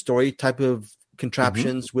within a story type of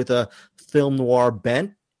contraptions with a film noir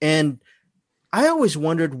bent. And I always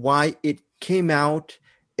wondered why it came out.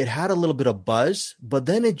 It had a little bit of buzz, but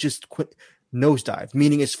then it just nosedive.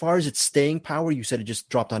 Meaning, as far as its staying power, you said it just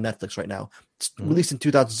dropped on Netflix right now. It's released in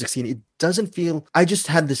 2016. It doesn't feel. I just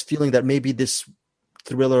had this feeling that maybe this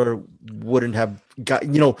thriller wouldn't have got,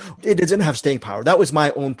 it doesn't have staying power. That was my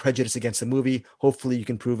own prejudice against the movie. Hopefully you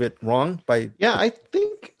can prove it wrong I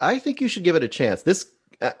think you should give it a chance.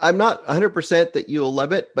 I'm not 100% that you'll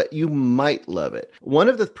love it, but you might love it. One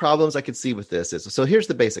of the problems I could see with this is, so here's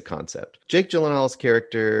the basic concept. Jake Gyllenhaal's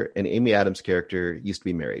character and Amy Adams' character used to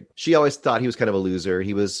be married. She always thought he was kind of a loser.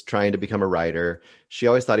 He was trying to become a writer. She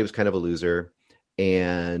always thought he was kind of a loser,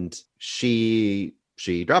 and she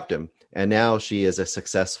dropped him. And now she is a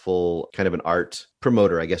successful kind of an art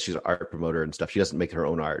promoter. I guess she's an art promoter and stuff. She doesn't make her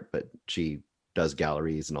own art, but she does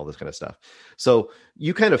galleries and all this kind of stuff. So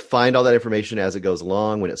you kind of find all that information as it goes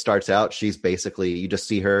along. When it starts out, she's basically, you just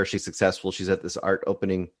see her, she's successful. She's at this art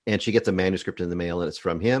opening and she gets a manuscript in the mail and it's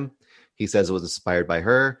from him. He says it was inspired by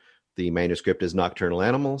her. The manuscript is Nocturnal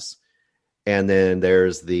Animals. And then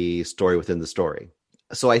there's the story within the story.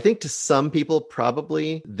 So I think to some people,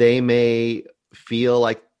 probably they may feel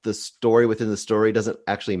like the story within the story doesn't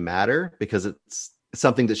actually matter because it's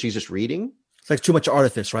something that she's just reading. It's like too much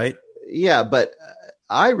artifice, right? Yeah, but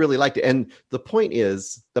I really liked it. And the point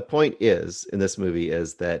is in this movie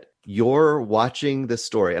is that you're watching this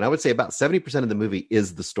story. And I would say about 70% of the movie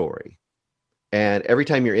is the story. And every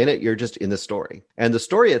time you're in it, you're just in the story. And the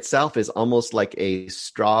story itself is almost like a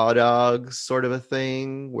Straw Dogs sort of a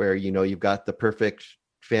thing where, you've got the perfect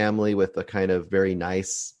family with a kind of very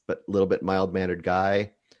nice, but a little bit mild-mannered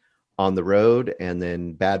guy on the road, and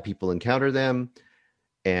then bad people encounter them,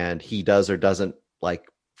 and he does or doesn't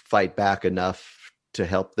fight back enough to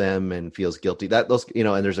help them and feels guilty.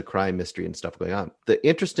 And there's a crime mystery and stuff going on. The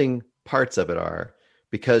interesting parts of it are,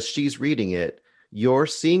 because she's reading it, you're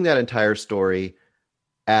seeing that entire story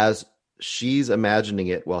as she's imagining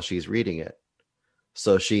it while she's reading it.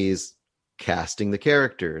 So she's casting the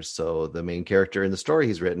characters. So the main character in the story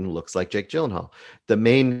he's written looks like Jake Gyllenhaal. The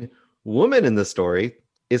main woman in the story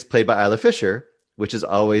is played by Isla Fisher, which is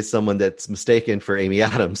always someone that's mistaken for Amy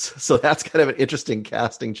Adams. So that's kind of an interesting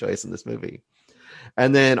casting choice in this movie.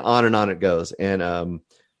 And then on and on it goes. And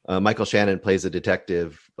Michael Shannon plays a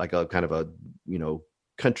detective, like a kind of a,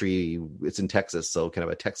 country, it's in Texas. So kind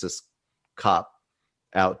of a Texas cop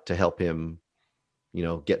out to help him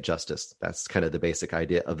get justice. That's kind of the basic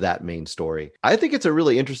idea of that main story. I think it's a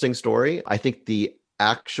really interesting story. I think the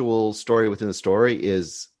actual story within the story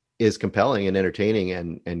is compelling and entertaining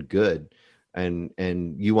and good.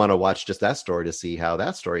 And you want to watch just that story to see how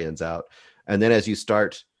that story ends out. And then as you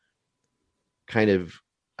start kind of,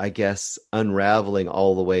 I guess, unraveling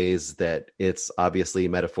all the ways that it's obviously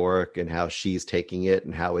metaphoric and how she's taking it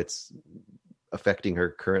and how it's affecting her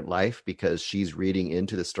current life because she's reading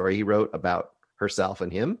into the story he wrote about herself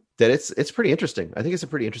and him, that it's pretty interesting. I think it's a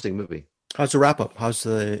pretty interesting movie. How's the wrap up? How's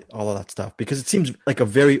all of that stuff? Because it seems like a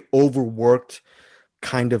very overworked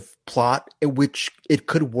kind of plot, in which it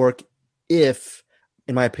could work if,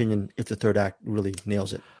 in my opinion, if the third act really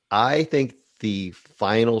nails it. I think the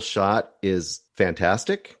final shot is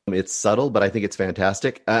fantastic. It's subtle, but I think it's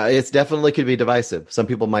fantastic. It's definitely could be divisive. Some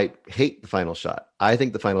people might hate the final shot. I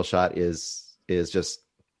think the final shot is just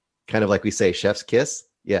kind of like we say, chef's kiss.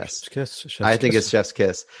 Yes. Chef's I think kiss. it's chef's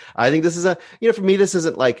kiss. I think this is for me, this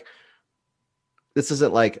isn't like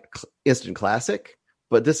instant classic,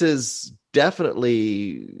 but this is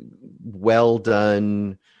definitely well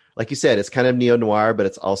done. Like you said, it's kind of neo-noir, but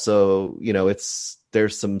it's also,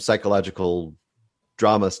 there's some psychological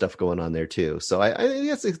drama stuff going on there too. So I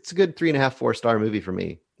guess it's a good 3.5, 4-star movie for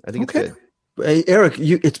me. I think it's good. Hey, Eric,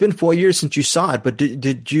 it's been 4 years since you saw it, but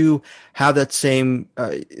did you have that same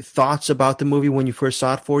thoughts about the movie when you first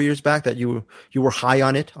saw it 4 years back, that you were high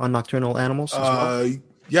on it, on Nocturnal Animals as well?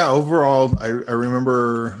 Yeah, overall, I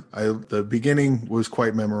remember the beginning was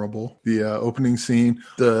quite memorable. The opening scene,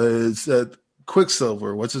 the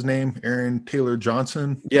Quicksilver, what's his name? Aaron Taylor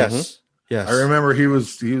Johnson. Yes. Mm-hmm. Yes. I remember he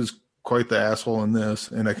was quite the asshole in this.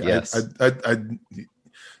 And I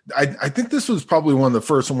think this was probably one of the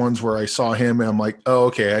first ones where I saw him and I'm like, oh,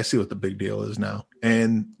 okay, I see what the big deal is now.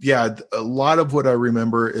 And yeah, a lot of what I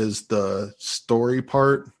remember is the story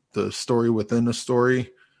part, the story within the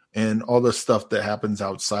story, and all the stuff that happens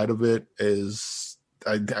outside of it is,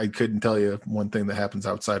 I couldn't tell you one thing that happens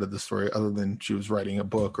outside of the story other than she was writing a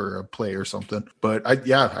book or a play or something. But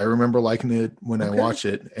I remember liking it when I watched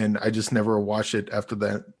it, and I just never watched it after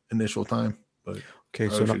that initial time. But okay,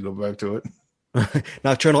 so I should go back to it.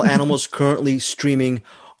 Nocturnal Animals currently streaming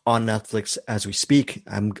on Netflix as we speak.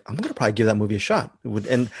 I'm going to probably give that movie a shot.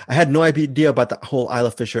 And I had no idea about the whole Isla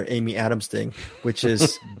Fisher, Amy Adams thing, which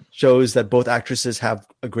shows that both actresses have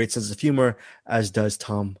a great sense of humor, as does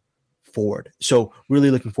Tom Ford. So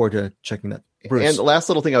really looking forward to checking that. Bruce. And the last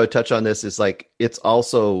little thing I would touch on this is it's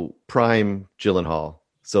also prime Gyllenhaal.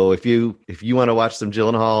 So if you want to watch some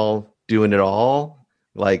Gyllenhaal doing it all,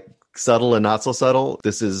 like subtle and not so subtle,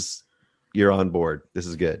 you're on board. This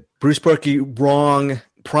is good. Bruce Perky, wrong.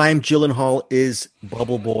 Prime Gyllenhaal is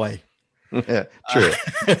Bubble Boy. Yeah, true.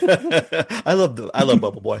 I love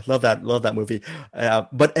Bubble Boy. Love that movie.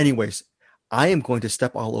 But anyways, I am going to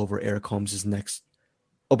step all over Eric Holmes's next.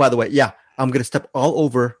 Oh, by the way, yeah, I'm going to step all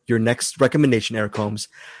over your next recommendation, Eric Holmes.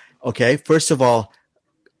 Okay, first of all,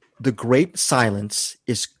 The Great Silence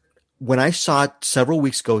is, when I saw it several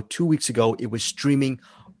weeks ago, 2 weeks ago, it was streaming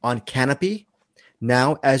on Canopy.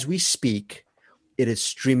 Now, as we speak, it is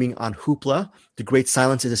streaming on Hoopla. The Great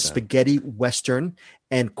Silence is a spaghetti western.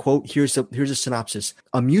 And, quote, here's a synopsis.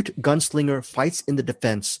 A mute gunslinger fights in the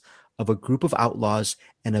defense of a group of outlaws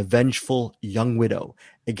and a vengeful young widow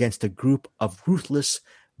against a group of ruthless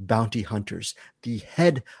bounty hunters. The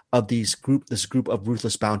head of this group of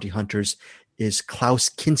ruthless bounty hunters is Klaus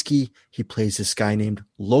Kinski. He plays this guy named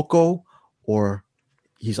Loco, or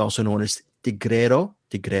he's also known as Tigrero.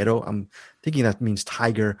 I'm thinking that means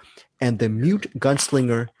tiger. And the mute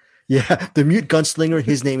gunslinger,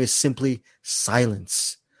 his name is simply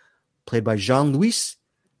Silence, played by Jean-Louis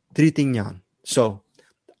Trintignant. So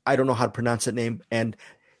I don't know how to pronounce that name. And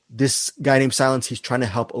this guy named Silence, he's trying to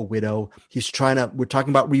help a widow. We're talking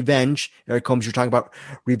about revenge. Eric Holmes, you're talking about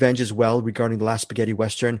revenge as well regarding the last spaghetti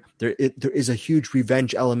western. There is a huge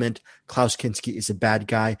revenge element. Klaus Kinski is a bad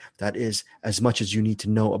guy. That is as much as you need to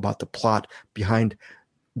know about the plot behind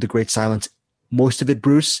The Great Silence. Most of it,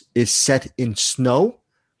 Bruce, is set in snow,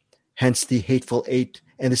 hence the Hateful Eight.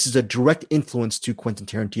 And this is a direct influence to Quentin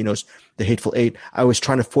Tarantino's The Hateful Eight. I was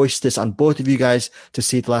trying to foist this on both of you guys to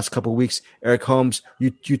see it the last couple of weeks. Eric Holmes,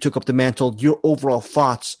 you took up the mantle. Your overall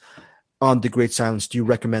thoughts on The Great Silence. Do you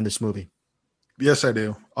recommend this movie? Yes, I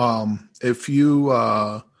do. If you,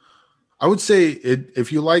 I would say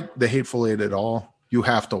if you like The Hateful Eight at all, you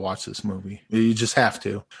have to watch this movie. You just have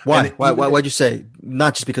to. Why? Why'd you say?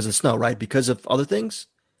 Not just because of snow, right? Because of other things?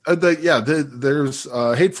 There's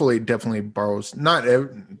Hateful Eight definitely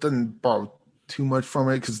doesn't borrow too much from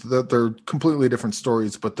it because they're completely different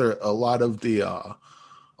stories, but there a lot of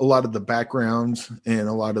a lot of the backgrounds and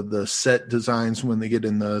a lot of the set designs when they get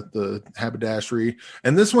in the haberdashery.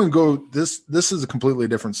 And this is a completely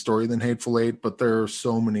different story than Hateful Eight, but there are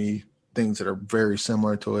so many things that are very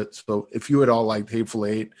similar to it. So if you had all liked Hateful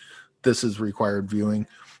Eight, this is required viewing.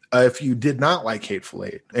 If you did not like Hateful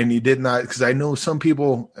Eight, and you did not, because I know some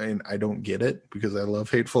people, and I don't get it because I love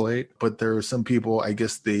Hateful Eight, but there are some people, I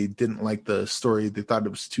guess they didn't like the story. They thought it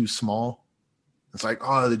was too small. It's like,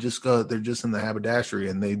 oh, they're just in the haberdashery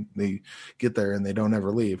and they get there and they don't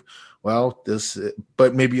ever leave. Well,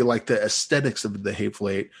 but maybe you like the aesthetics of the Hateful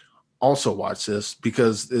Eight. Also watch this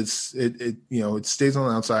because it stays on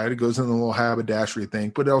the outside. It goes in the little haberdashery thing,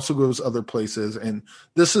 but it also goes other places. And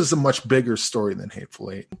this is a much bigger story than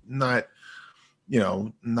Hateful Eight. Not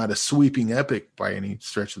a sweeping epic by any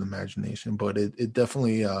stretch of the imagination, but it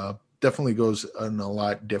definitely goes in a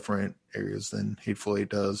lot different areas than Hateful Eight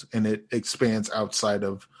does. And it expands outside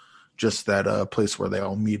of just that place where they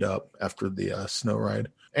all meet up after the snow ride.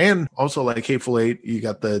 And also, like Hateful Eight, you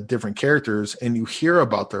got the different characters and you hear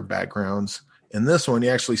about their backgrounds. In this one, you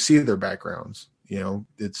actually see their backgrounds.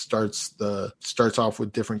 It starts off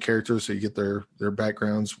with different characters, so you get their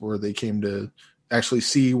backgrounds, where they came to actually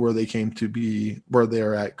see where they came to be, where they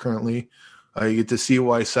are at currently. You get to see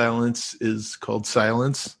why Silence is called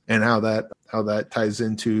Silence and how that ties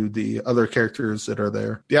into the other characters that are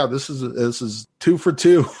there. Yeah, this is 2 for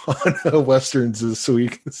 2 on Westerns this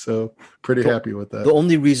week, so pretty happy with that. The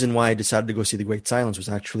only reason why I decided to go see The Great Silence was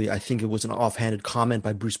actually, I think it was an offhanded comment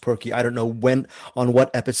by Bruce Perky. I don't know on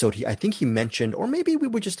what episode I think he mentioned, or maybe we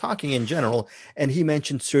were just talking in general, and he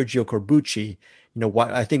mentioned Sergio Corbucci.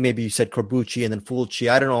 I think maybe you said Corbucci and then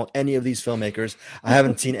Fulci. I don't know any of these filmmakers. I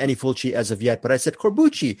haven't seen any Fulci as of yet, but I said,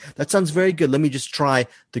 Corbucci, that sounds very good. Let me just try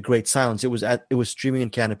The Great Silence. It was streaming in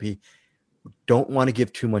Canopy. Don't want to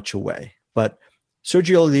give too much away, but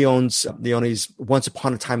Sergio Leone's Once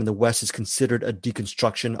Upon a Time in the West is considered a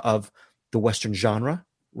deconstruction of the Western genre,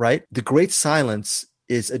 right? The Great Silence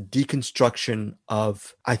is a deconstruction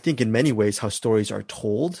of, I think in many ways, how stories are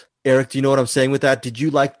told. Eric, do you know what I'm saying with that? Did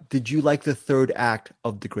you like the third act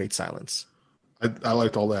of The Great Silence? I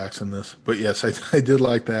liked all the acts in this, but yes, I did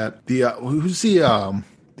like that. Who's the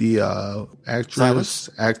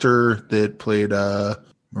actor that played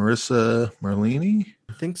Marissa Merlini?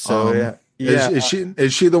 I think so. Yeah.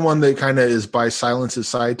 Is she the one that kind of is by Silence's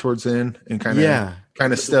side towards the end and kind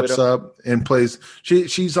of steps up and plays?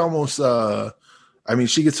 She's almost.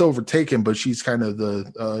 She gets overtaken, but she's kind of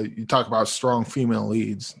you talk about strong female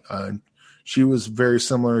leads. She was very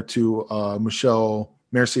similar to Michelle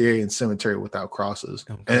Mercier in Cemetery Without Crosses.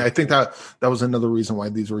 Okay. And I think that was another reason why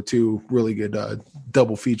these were two really good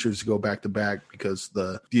double features to go back to back, because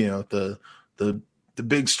the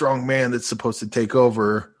big strong man that's supposed to take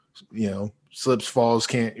over, slips, falls,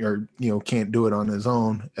 can't do it on his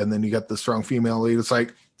own. And then you got the strong female lead. It's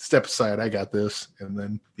like, step aside, I got this. And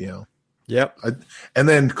then, Yep. And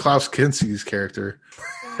then Klaus Kinski's character.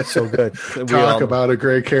 So good. Talk about a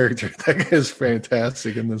great character. That guy is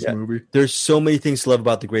fantastic in this movie. There's so many things to love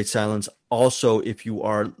about The Great Silence. Also, if you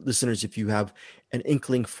are listeners, if you have an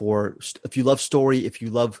inkling if you love story, if you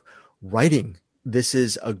love writing, this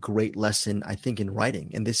is a great lesson, I think, in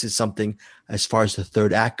writing. And this is something, as far as the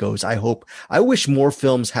third act goes, I wish more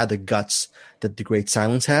films had the guts that The Great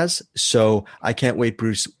Silence has. So I can't wait,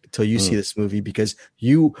 Bruce, till you see this movie, because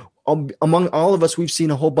among all of us, we've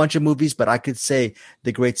seen a whole bunch of movies, but I could say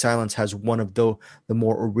The Great Silence has one of the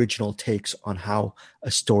more original takes on how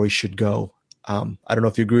a story should go. I don't know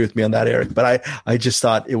if you agree with me on that, Eric, but I just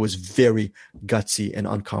thought it was very gutsy and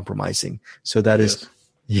uncompromising. So that is,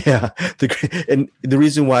 and the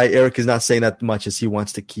reason why Eric is not saying that much is he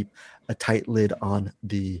wants to keep a tight lid on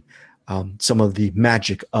the some of the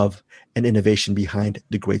magic of an innovation behind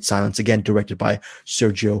The Great Silence. Again, directed by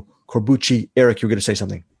Sergio Corbucci. Eric, you were going to say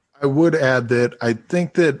something. I would add that I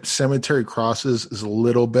think that Cemetery Crosses is a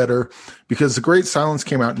little better because The Great Silence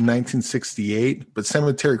came out in 1968, but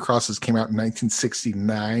Cemetery Crosses came out in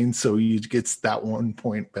 1969, so you get that 1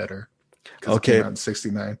 point better. Okay. It came out in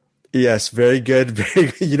 69. Yes, very good.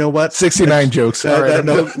 Very good. You know what? 69 jokes.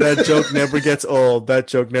 That joke never gets old. That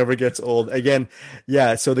joke never gets old. Again,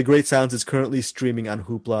 yeah, so The Great Silence is currently streaming on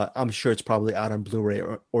Hoopla. I'm sure it's probably out on Blu-ray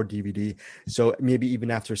or DVD. So maybe even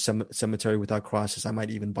after Cemetery Without Crosses, I might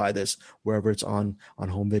even buy this wherever it's on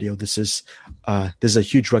home video. This is a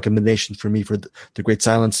huge recommendation for me for The Great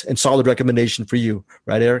Silence, and solid recommendation for you,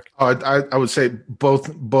 right, Eric? I would say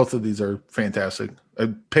both of these are fantastic.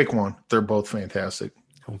 Pick one. They're both fantastic.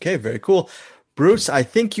 Okay, very cool. Bruce, I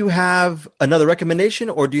think you have another recommendation,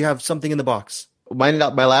 or do you have something in the box? My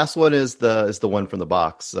last one is the one from the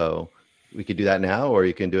box. So we could do that now, or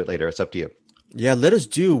you can do it later. It's up to you. Yeah, let us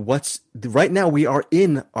do right now. We are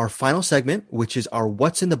in our final segment, which is our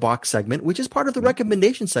What's in the Box segment, which is part of the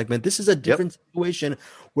recommendation segment. This is a Yep. different situation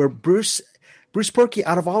where Bruce Perky,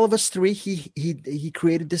 out of all of us three, he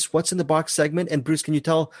created this What's in the Box segment. And Bruce, can you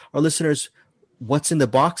tell our listeners what's in the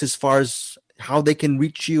box as far as how they can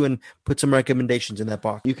reach you and put some recommendations in that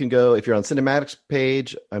box? You can go, if you're on Cinematics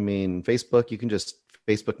page, Facebook, you can just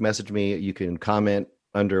Facebook message me. You can comment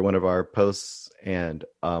under one of our posts. And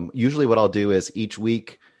usually what I'll do is each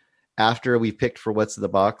week after we've picked for what's in the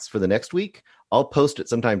box for the next week, I'll post it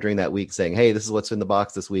sometime during that week saying, hey, this is what's in the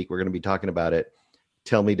box this week. We're going to be talking about it.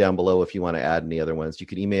 Tell me down below if you want to add any other ones. You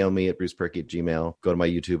can email me at bruceperky@gmail. Go to my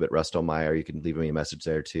YouTube at Russ Meyer. You can leave me a message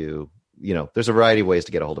there too. There's a variety of ways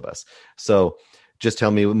to get a hold of us. So just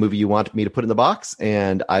tell me what movie you want me to put in the box,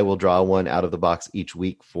 and I will draw one out of the box each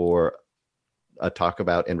week for a talk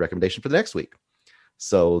about and recommendation for the next week.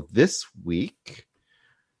 So this week,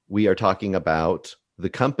 we are talking about The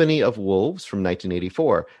Company of Wolves from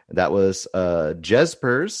 1984. That was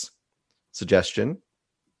Jesper's suggestion.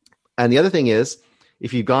 And the other thing is,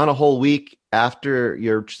 if you've gone a whole week after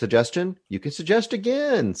your suggestion, you can suggest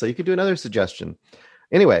again. So you can do another suggestion.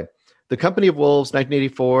 Anyway, The Company of Wolves,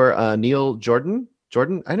 1984, Neil Jordan.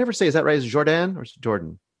 Jordan? I never say, is that right? Is it Jordan or is it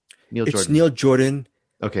Jordan? Neil It's Jordan. Neil Jordan.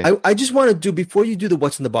 Okay. I just want to do, before you do the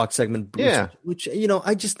What's in the Box segment, Bruce, Yeah. which,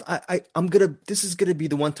 this is going to be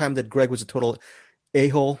the one time that Greg was a total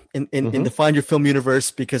a-hole in the Find Your Film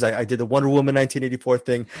universe, because I did the Wonder Woman 1984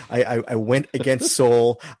 thing. I went against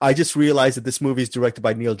Soul. I just realized that this movie is directed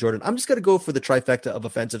by Neil Jordan. I'm just going to go for the trifecta of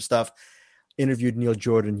offensive stuff. Interviewed Neil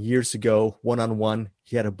Jordan years ago, one-on-one.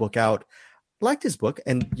 He had a book out. Liked his book,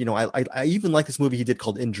 and I even like this movie he did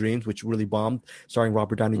called In Dreams, which really bombed, starring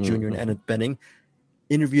Robert Downey Jr. and Annette Bening.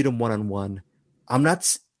 Interviewed him one-on-one. I'm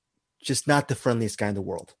not the friendliest guy in the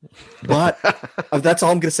world, but that's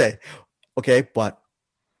all I'm gonna say. Okay, but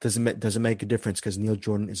doesn't make a difference because Neil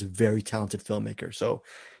Jordan is a very talented filmmaker. So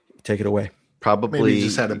take it away. Probably maybe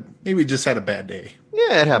just had a bad day.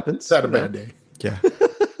 Yeah, it happens. Just had a bad day. Yeah.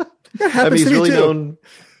 He's really known.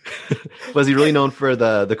 Was he really known for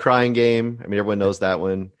the Crying Game? I mean, everyone knows that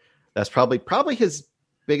one. That's probably his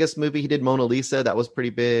biggest movie. He did Mona Lisa. That was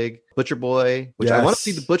pretty big. Butcher Boy, which I want to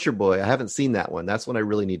see the Butcher Boy. I haven't seen that one. That's one I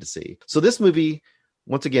really need to see. So this movie,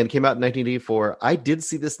 once again, came out in 1984. I did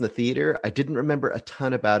see this in the theater. I didn't remember a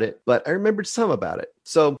ton about it, but I remembered some about it.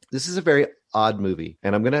 So this is a very odd movie,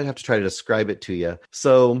 and I'm going to have to try to describe it to you.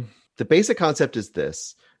 So the basic concept is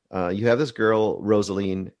this. You have this girl,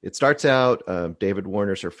 Rosaline. It starts out, David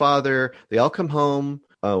Warner's her father. They all come home.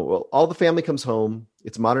 All the family comes home.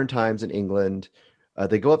 It's modern times in England.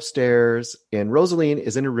 They go upstairs, and Rosaline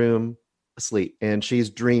is in her room asleep, and she's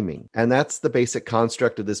dreaming. And that's the basic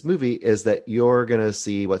construct of this movie, is that you're going to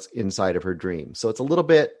see what's inside of her dream. So it's a little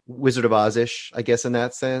bit Wizard of Oz-ish, I guess, in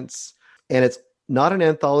that sense. And it's not an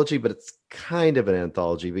anthology, but it's kind of an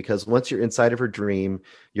anthology, because once you're inside of her dream,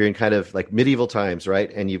 you're in kind of like medieval times,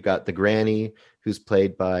 right? And you've got the granny, who's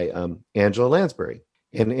played by Angela Lansbury.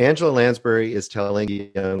 And Angela Lansbury is telling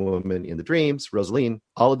the young woman in the dreams, Rosaline,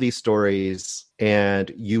 all of these stories,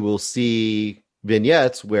 and you will see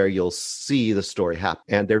vignettes where you'll see the story happen.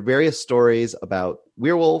 And there are various stories about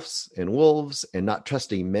werewolves and wolves and not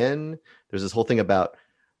trusting men. There's this whole thing about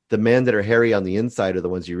the men that are hairy on the inside are the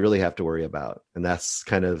ones you really have to worry about. And that's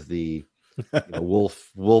kind of the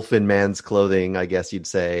wolf in man's clothing, I guess you'd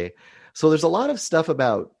say. So there's a lot of stuff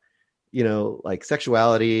about, like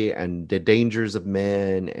sexuality and the dangers of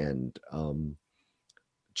men and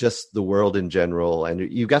just the world in general.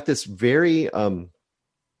 And you got this very,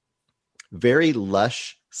 very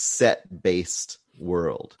lush set-based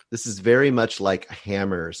world. This is very much like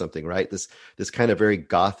Hammer or something, right? This kind of very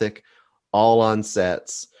gothic, all on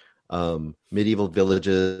sets, medieval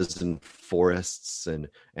villages and forests and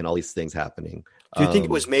all these things happening. Do you think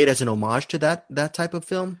it was made as an homage to that type of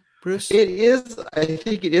film, Bruce? It is. I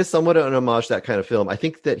think it is somewhat an homage to that kind of film. I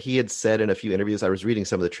think that he had said in a few interviews, I was reading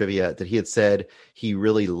some of the trivia, that he had said he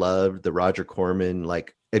really loved the Roger Corman,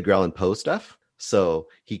 like Edgar Allan Poe stuff. So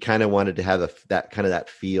he kind of wanted to have that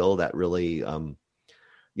feel, that really,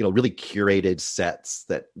 really curated sets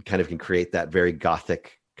that kind of can create that very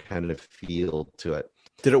gothic kind of feel to it.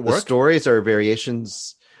 Did it work? The stories are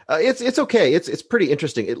variations. It's okay. It's pretty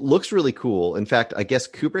interesting. It looks really cool. In fact, I guess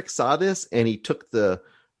Kubrick saw this and he took the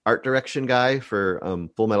art direction guy for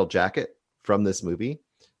Full Metal Jacket from this movie.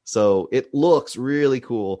 So it looks really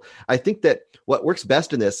cool. I think that what works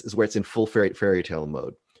best in this is where it's in full fairy tale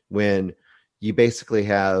mode, when you basically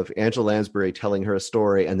have Angela Lansbury telling her a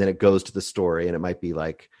story, and then it goes to the story, and it might be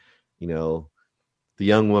like, the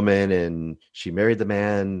young woman, and she married the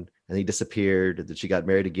man, and he disappeared. And then she got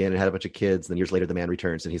married again and had a bunch of kids. And then years later, the man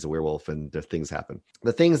returns and he's a werewolf, and the things happen.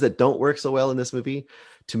 The things that don't work so well in this movie,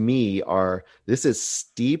 to me, are this is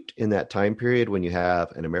steeped in that time period when you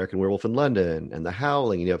have An American Werewolf in London and The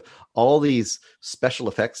Howling, and you have all these special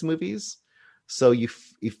effects movies. So you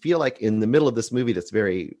feel like in the middle of this movie that's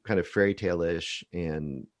very kind of fairy tale-ish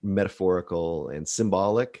and metaphorical and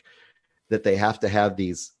symbolic, that they have to have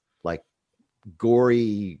these like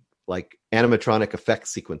gory, like animatronic effect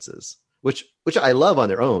sequences, which I love on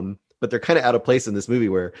their own, but they're kind of out of place in this movie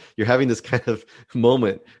where you're having this kind of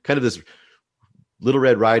moment, kind of this Little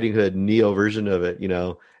Red Riding Hood Neo version of it,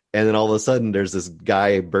 and then all of a sudden there's this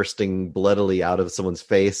guy bursting bloodily out of someone's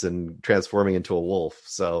face and transforming into a wolf.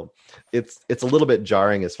 So it's a little bit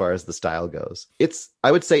jarring as far as the style goes.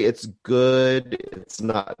 I would say it's good. It's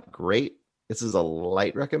not great. This is a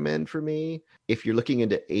light recommend for me. If you're looking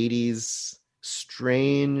into 80s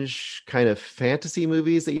strange kind of fantasy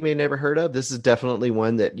movies that you may have never heard of, this is definitely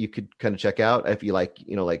one that you could kind of check out. If you like,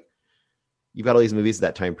 like you've got all these movies at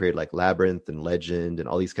that time period, like Labyrinth and Legend and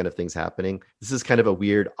all these kind of things happening. This is kind of a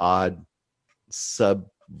weird, odd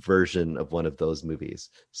subversion of one of those movies.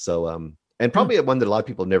 So, and probably one that a lot of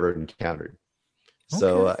people have never encountered.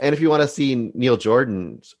 So, and if you want to see Neil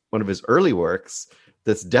Jordan's, one of his early works,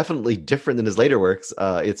 that's definitely different than his later works,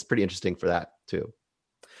 it's pretty interesting for that too.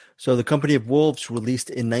 So The Company of Wolves, released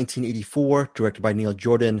in 1984, directed by Neil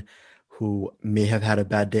Jordan, who may have had a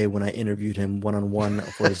bad day when I interviewed him one-on-one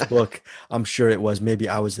for his book. I'm sure it was. Maybe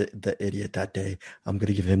I was the idiot that day. I'm going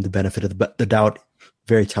to give him the benefit of the doubt.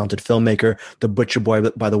 Very talented filmmaker. The Butcher Boy,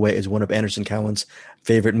 by the way, is one of Anderson Cowan's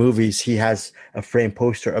favorite movies. He has a framed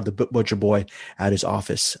poster of the Butcher Boy at his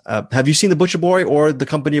office. Have you seen The Butcher Boy or The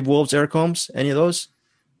Company of Wolves, Eric Holmes? Any of those?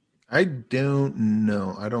 I don't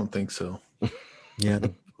know. I don't think so. Yeah.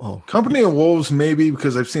 Company of Wolves, maybe,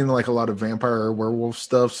 because I've seen like a lot of vampire or werewolf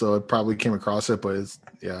stuff, so I probably came across it, but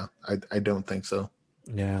I don't think so.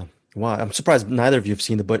 Yeah. Wow. I'm surprised neither of you have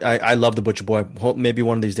seen I love The Butcher Boy. Maybe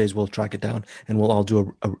one of these days we'll track it down and we'll all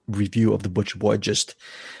do a review of The Butcher Boy just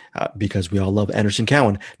because we all love Anderson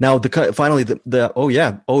Cowan. Now, finally, before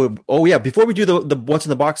we do the What's in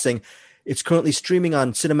the Box thing, it's currently streaming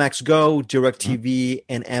on Cinemax Go, DirecTV,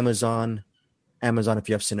 and Amazon if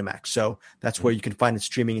you have Cinemax. So that's where you can find it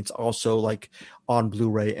streaming. It's also like on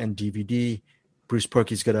Blu-ray and DVD. Bruce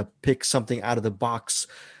Perky's going to pick something out of the box.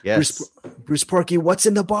 Yes. Bruce Perky, what's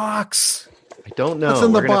in the box? I don't know. What's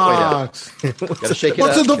in the box? Gotta shake it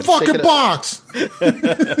What's up. in the fucking box?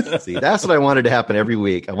 See, that's what I wanted to happen every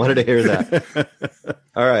week. I wanted to hear that.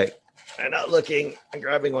 All right. I'm not looking. I'm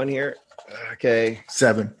grabbing one here. Okay.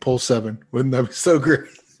 7. Pull 7. Wouldn't that be so great?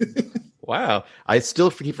 Wow. I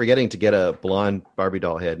still keep forgetting to get a blonde Barbie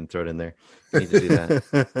doll head and throw it in there. I need to do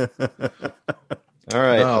that. All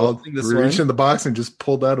right. I'll reach in the box and just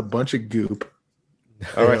pulled out a bunch of goop.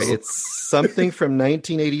 All right. It's something from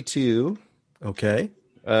 1982. Okay.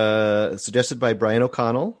 Suggested by Brian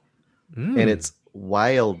O'Connell. And it's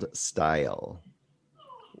Wild Style.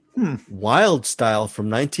 Wild Style from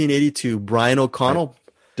 1982. Brian O'Connell.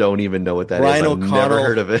 Don't even know what that Brian is. I've O'Connell. never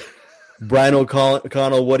heard of it. Brian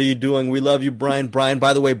O'Connell, what are you doing? We love you, Brian. Brian,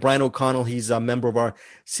 by the way, Brian O'Connell, he's a member of our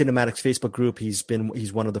Cinematics Facebook group.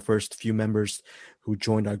 He's one of the first few members who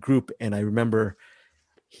joined our group. And I remember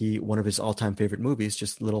one of his all-time favorite movies,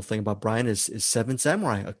 just a little thing about Brian, is Seven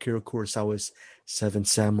Samurai, Akira Kurosawa's Seven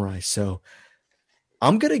Samurai. So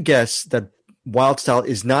I'm going to guess that Wild Style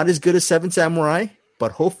is not as good as Seven Samurai,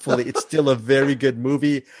 but hopefully it's still a very good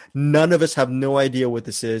movie. None of us have no idea what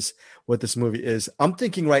this movie is. I'm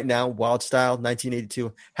thinking right now, Wild Style,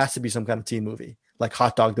 1982, has to be some kind of teen movie, like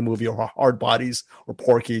Hot Dog the movie or Hard Bodies or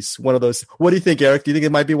Porky's, one of those. What do you think, Eric? Do you think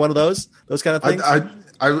it might be one of those kind of things?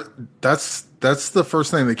 That's the first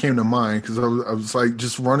thing that came to mind because I was like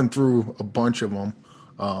just running through a bunch of them.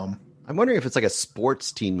 I'm wondering if it's like a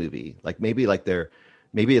sports teen movie, like maybe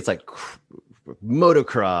it's like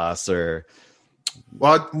motocross or.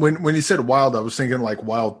 Well, when you said wild, I was thinking like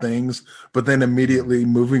Wild Things, but then immediately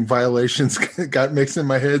moving violations got mixed in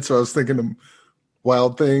my head. So I was thinking of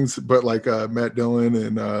Wild Things, but like Matt Dillon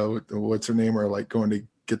and what's her name are like going to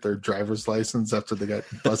get their driver's license after they got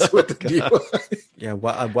busted with the DUI. Yeah,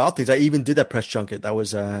 Wild Things. I even did that press junket. That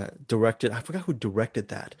was directed. I forgot who directed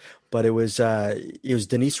that, but it was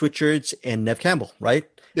Denise Richards and Nev Campbell, right?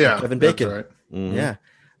 Yeah, and Kevin Bacon. That's right. Mm-hmm. Yeah.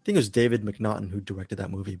 I think it was David McNaughton who directed that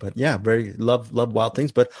movie, but yeah, very love Wild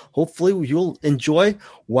Things. But hopefully you'll enjoy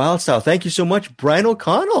Wild Style. Thank you so much, Brian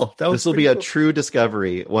O'Connell. This will be a true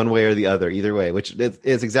discovery, one way or the other, either way, which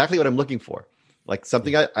is exactly what I'm looking for. Like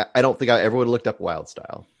something I don't think I ever would have looked up Wild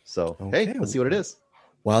Style. So hey, let's see what it is.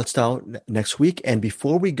 Wild Style next week. And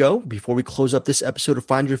before we close up this episode of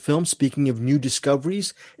Find Your Film, speaking of new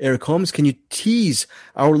discoveries, Eric Holmes, can you tease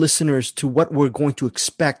our listeners to what we're going to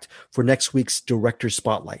expect for next week's Director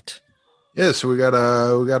Spotlight? Yeah, so we got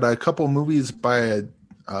a couple movies by a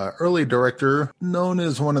early director known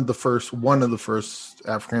as one of the first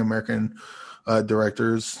African American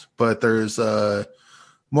directors. But there's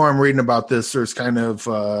more I'm reading about this. There's kind of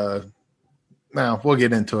now we'll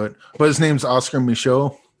get into it. But his name's Oscar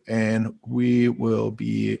Micheaux, and we will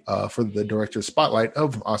be for the director spotlight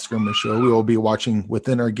of Oscar Micheaux. We will be watching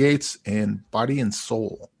Within Our Gates and Body and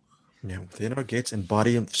Soul. Yeah, Within Our Gates and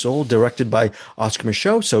Body and Soul, directed by Oscar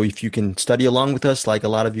Micheaux. So if you can study along with us, like a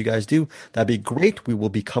lot of you guys do, that'd be great. We will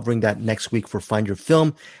be covering that next week for Find Your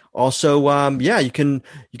Film. Also, you can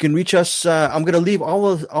reach us. I'm going to leave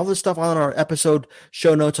all the stuff on our episode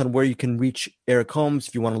show notes on where you can reach Eric Holmes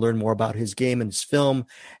if you want to learn more about his game and his film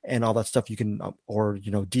and all that stuff. You can, or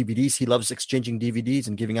DVDs. He loves exchanging DVDs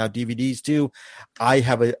and giving out DVDs too. I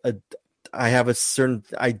have a certain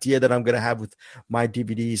idea that I'm going to have with my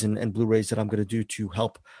DVDs and Blu-rays that I'm going to do to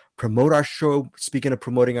help promote our show. Speaking of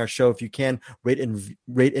promoting our show, if you can rate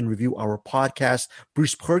and review our podcast.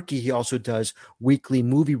 Bruce Perky, he also does weekly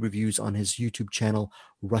movie reviews on his YouTube channel,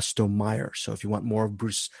 Rusto Meyer. So if you want more of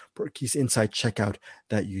Bruce Perky's insight, check out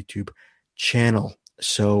that YouTube channel.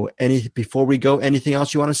 So before we go, anything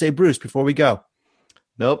else you want to say, Bruce, before we go?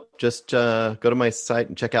 Nope. Just go to my site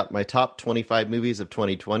and check out my top 25 movies of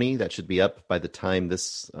 2020. That should be up by the time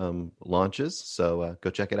this launches. So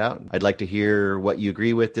go check it out. I'd like to hear what you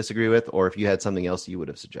agree with, disagree with, or if you had something else you would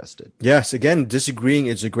have suggested. Yes. Again, disagreeing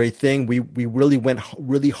is a great thing. We really went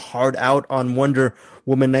really hard out on Wonder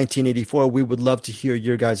Woman 1984. We would love to hear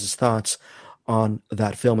your guys' thoughts on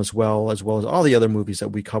that film as well as all the other movies that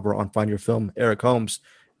we cover on Find Your Film. Eric Holmes,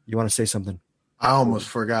 you want to say something? I almost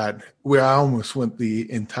forgot. I almost went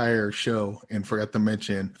the entire show and forgot to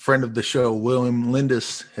mention friend of the show, William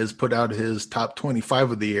Lindis, has put out his top 25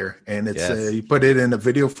 of the year, and it's he put it in a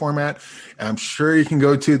video format. And I'm sure you can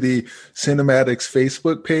go to the Cinematics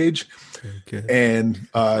Facebook page and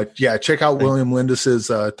check out William Lindis's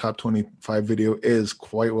top 25 video. It is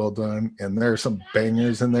quite well done, and there are some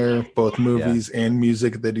bangers in there, both movies and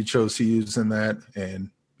music that he chose to use in that. And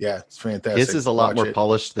yeah, it's fantastic. His is a lot more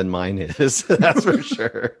polished than mine is. That's for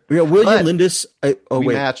sure. Yeah, William Lindis.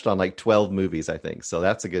 We matched on like 12 movies, I think. So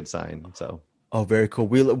that's a good sign. So. Oh, very cool.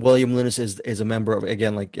 William Lindis is a member of,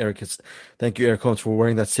 again, like Eric is. Thank you, Eric Holmes, for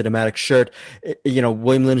wearing that Cinematic shirt.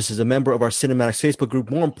 William Lindis is a member of our Cinematics Facebook group.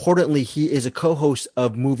 More importantly, he is a co-host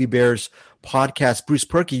of Movie Bears podcast. Bruce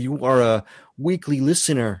Perky, you are a weekly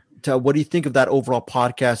listener. What do you think of that overall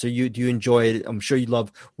podcast? Do you enjoy it? I'm sure you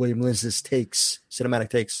love William Lindis'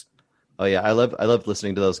 cinematic takes. Oh yeah, I love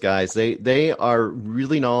listening to those guys. They are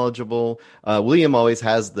really knowledgeable. William always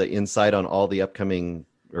has the insight on all the upcoming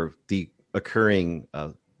or the occurring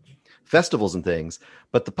festivals and things.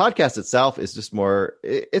 But the podcast itself is just more.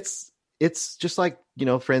 It's just like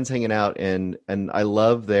friends hanging out, and I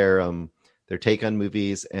love their take on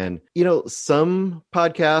movies. And some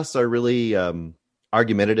podcasts are really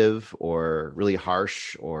argumentative or really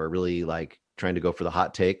harsh or really like trying to go for the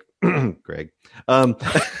hot take. Greg.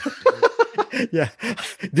 Yeah.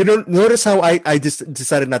 Notice how I just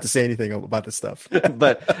decided not to say anything about this stuff.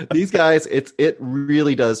 But these guys, it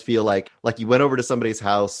really does feel like you went over to somebody's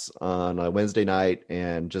house on a Wednesday night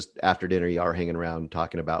and just after dinner you are hanging around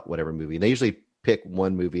talking about whatever movie. And they usually pick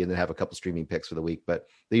one movie and then have a couple streaming picks for the week, but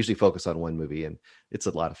they usually focus on one movie, and it's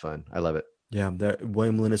a lot of fun. I love it. Yeah,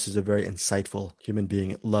 William Lindis is a very insightful human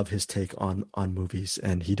being. Love his take on movies,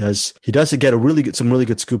 and he does get some really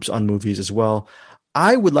good scoops on movies as well.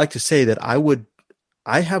 I would like to say that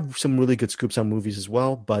I have some really good scoops on movies as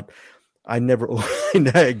well, but I never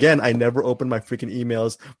opened my freaking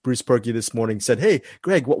emails. Bruce Perky this morning said, "Hey,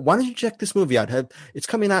 Greg, why don't you check this movie out? It's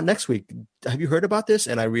coming out next week. Have you heard about this?"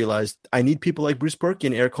 And I realized I need people like Bruce Perky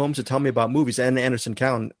and Eric Holmes to tell me about movies, and Anderson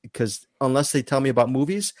Cowan, because unless they tell me about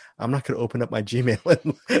movies, I'm not going to open up my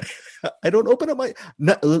Gmail. I don't open up my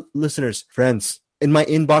listeners, friends, in my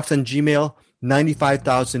inbox on Gmail,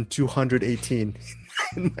 95,218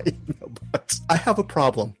 in my email box. I have a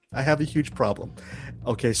problem. I have a huge problem.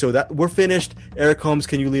 Okay, so that we're finished. Eric Holmes,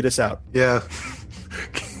 can you lead us out? Yeah.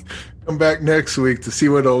 Come back next week to see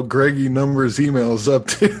what old Greggy Numbers email is up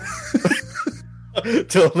to.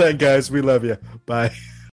 Till then, guys, we love you. Bye.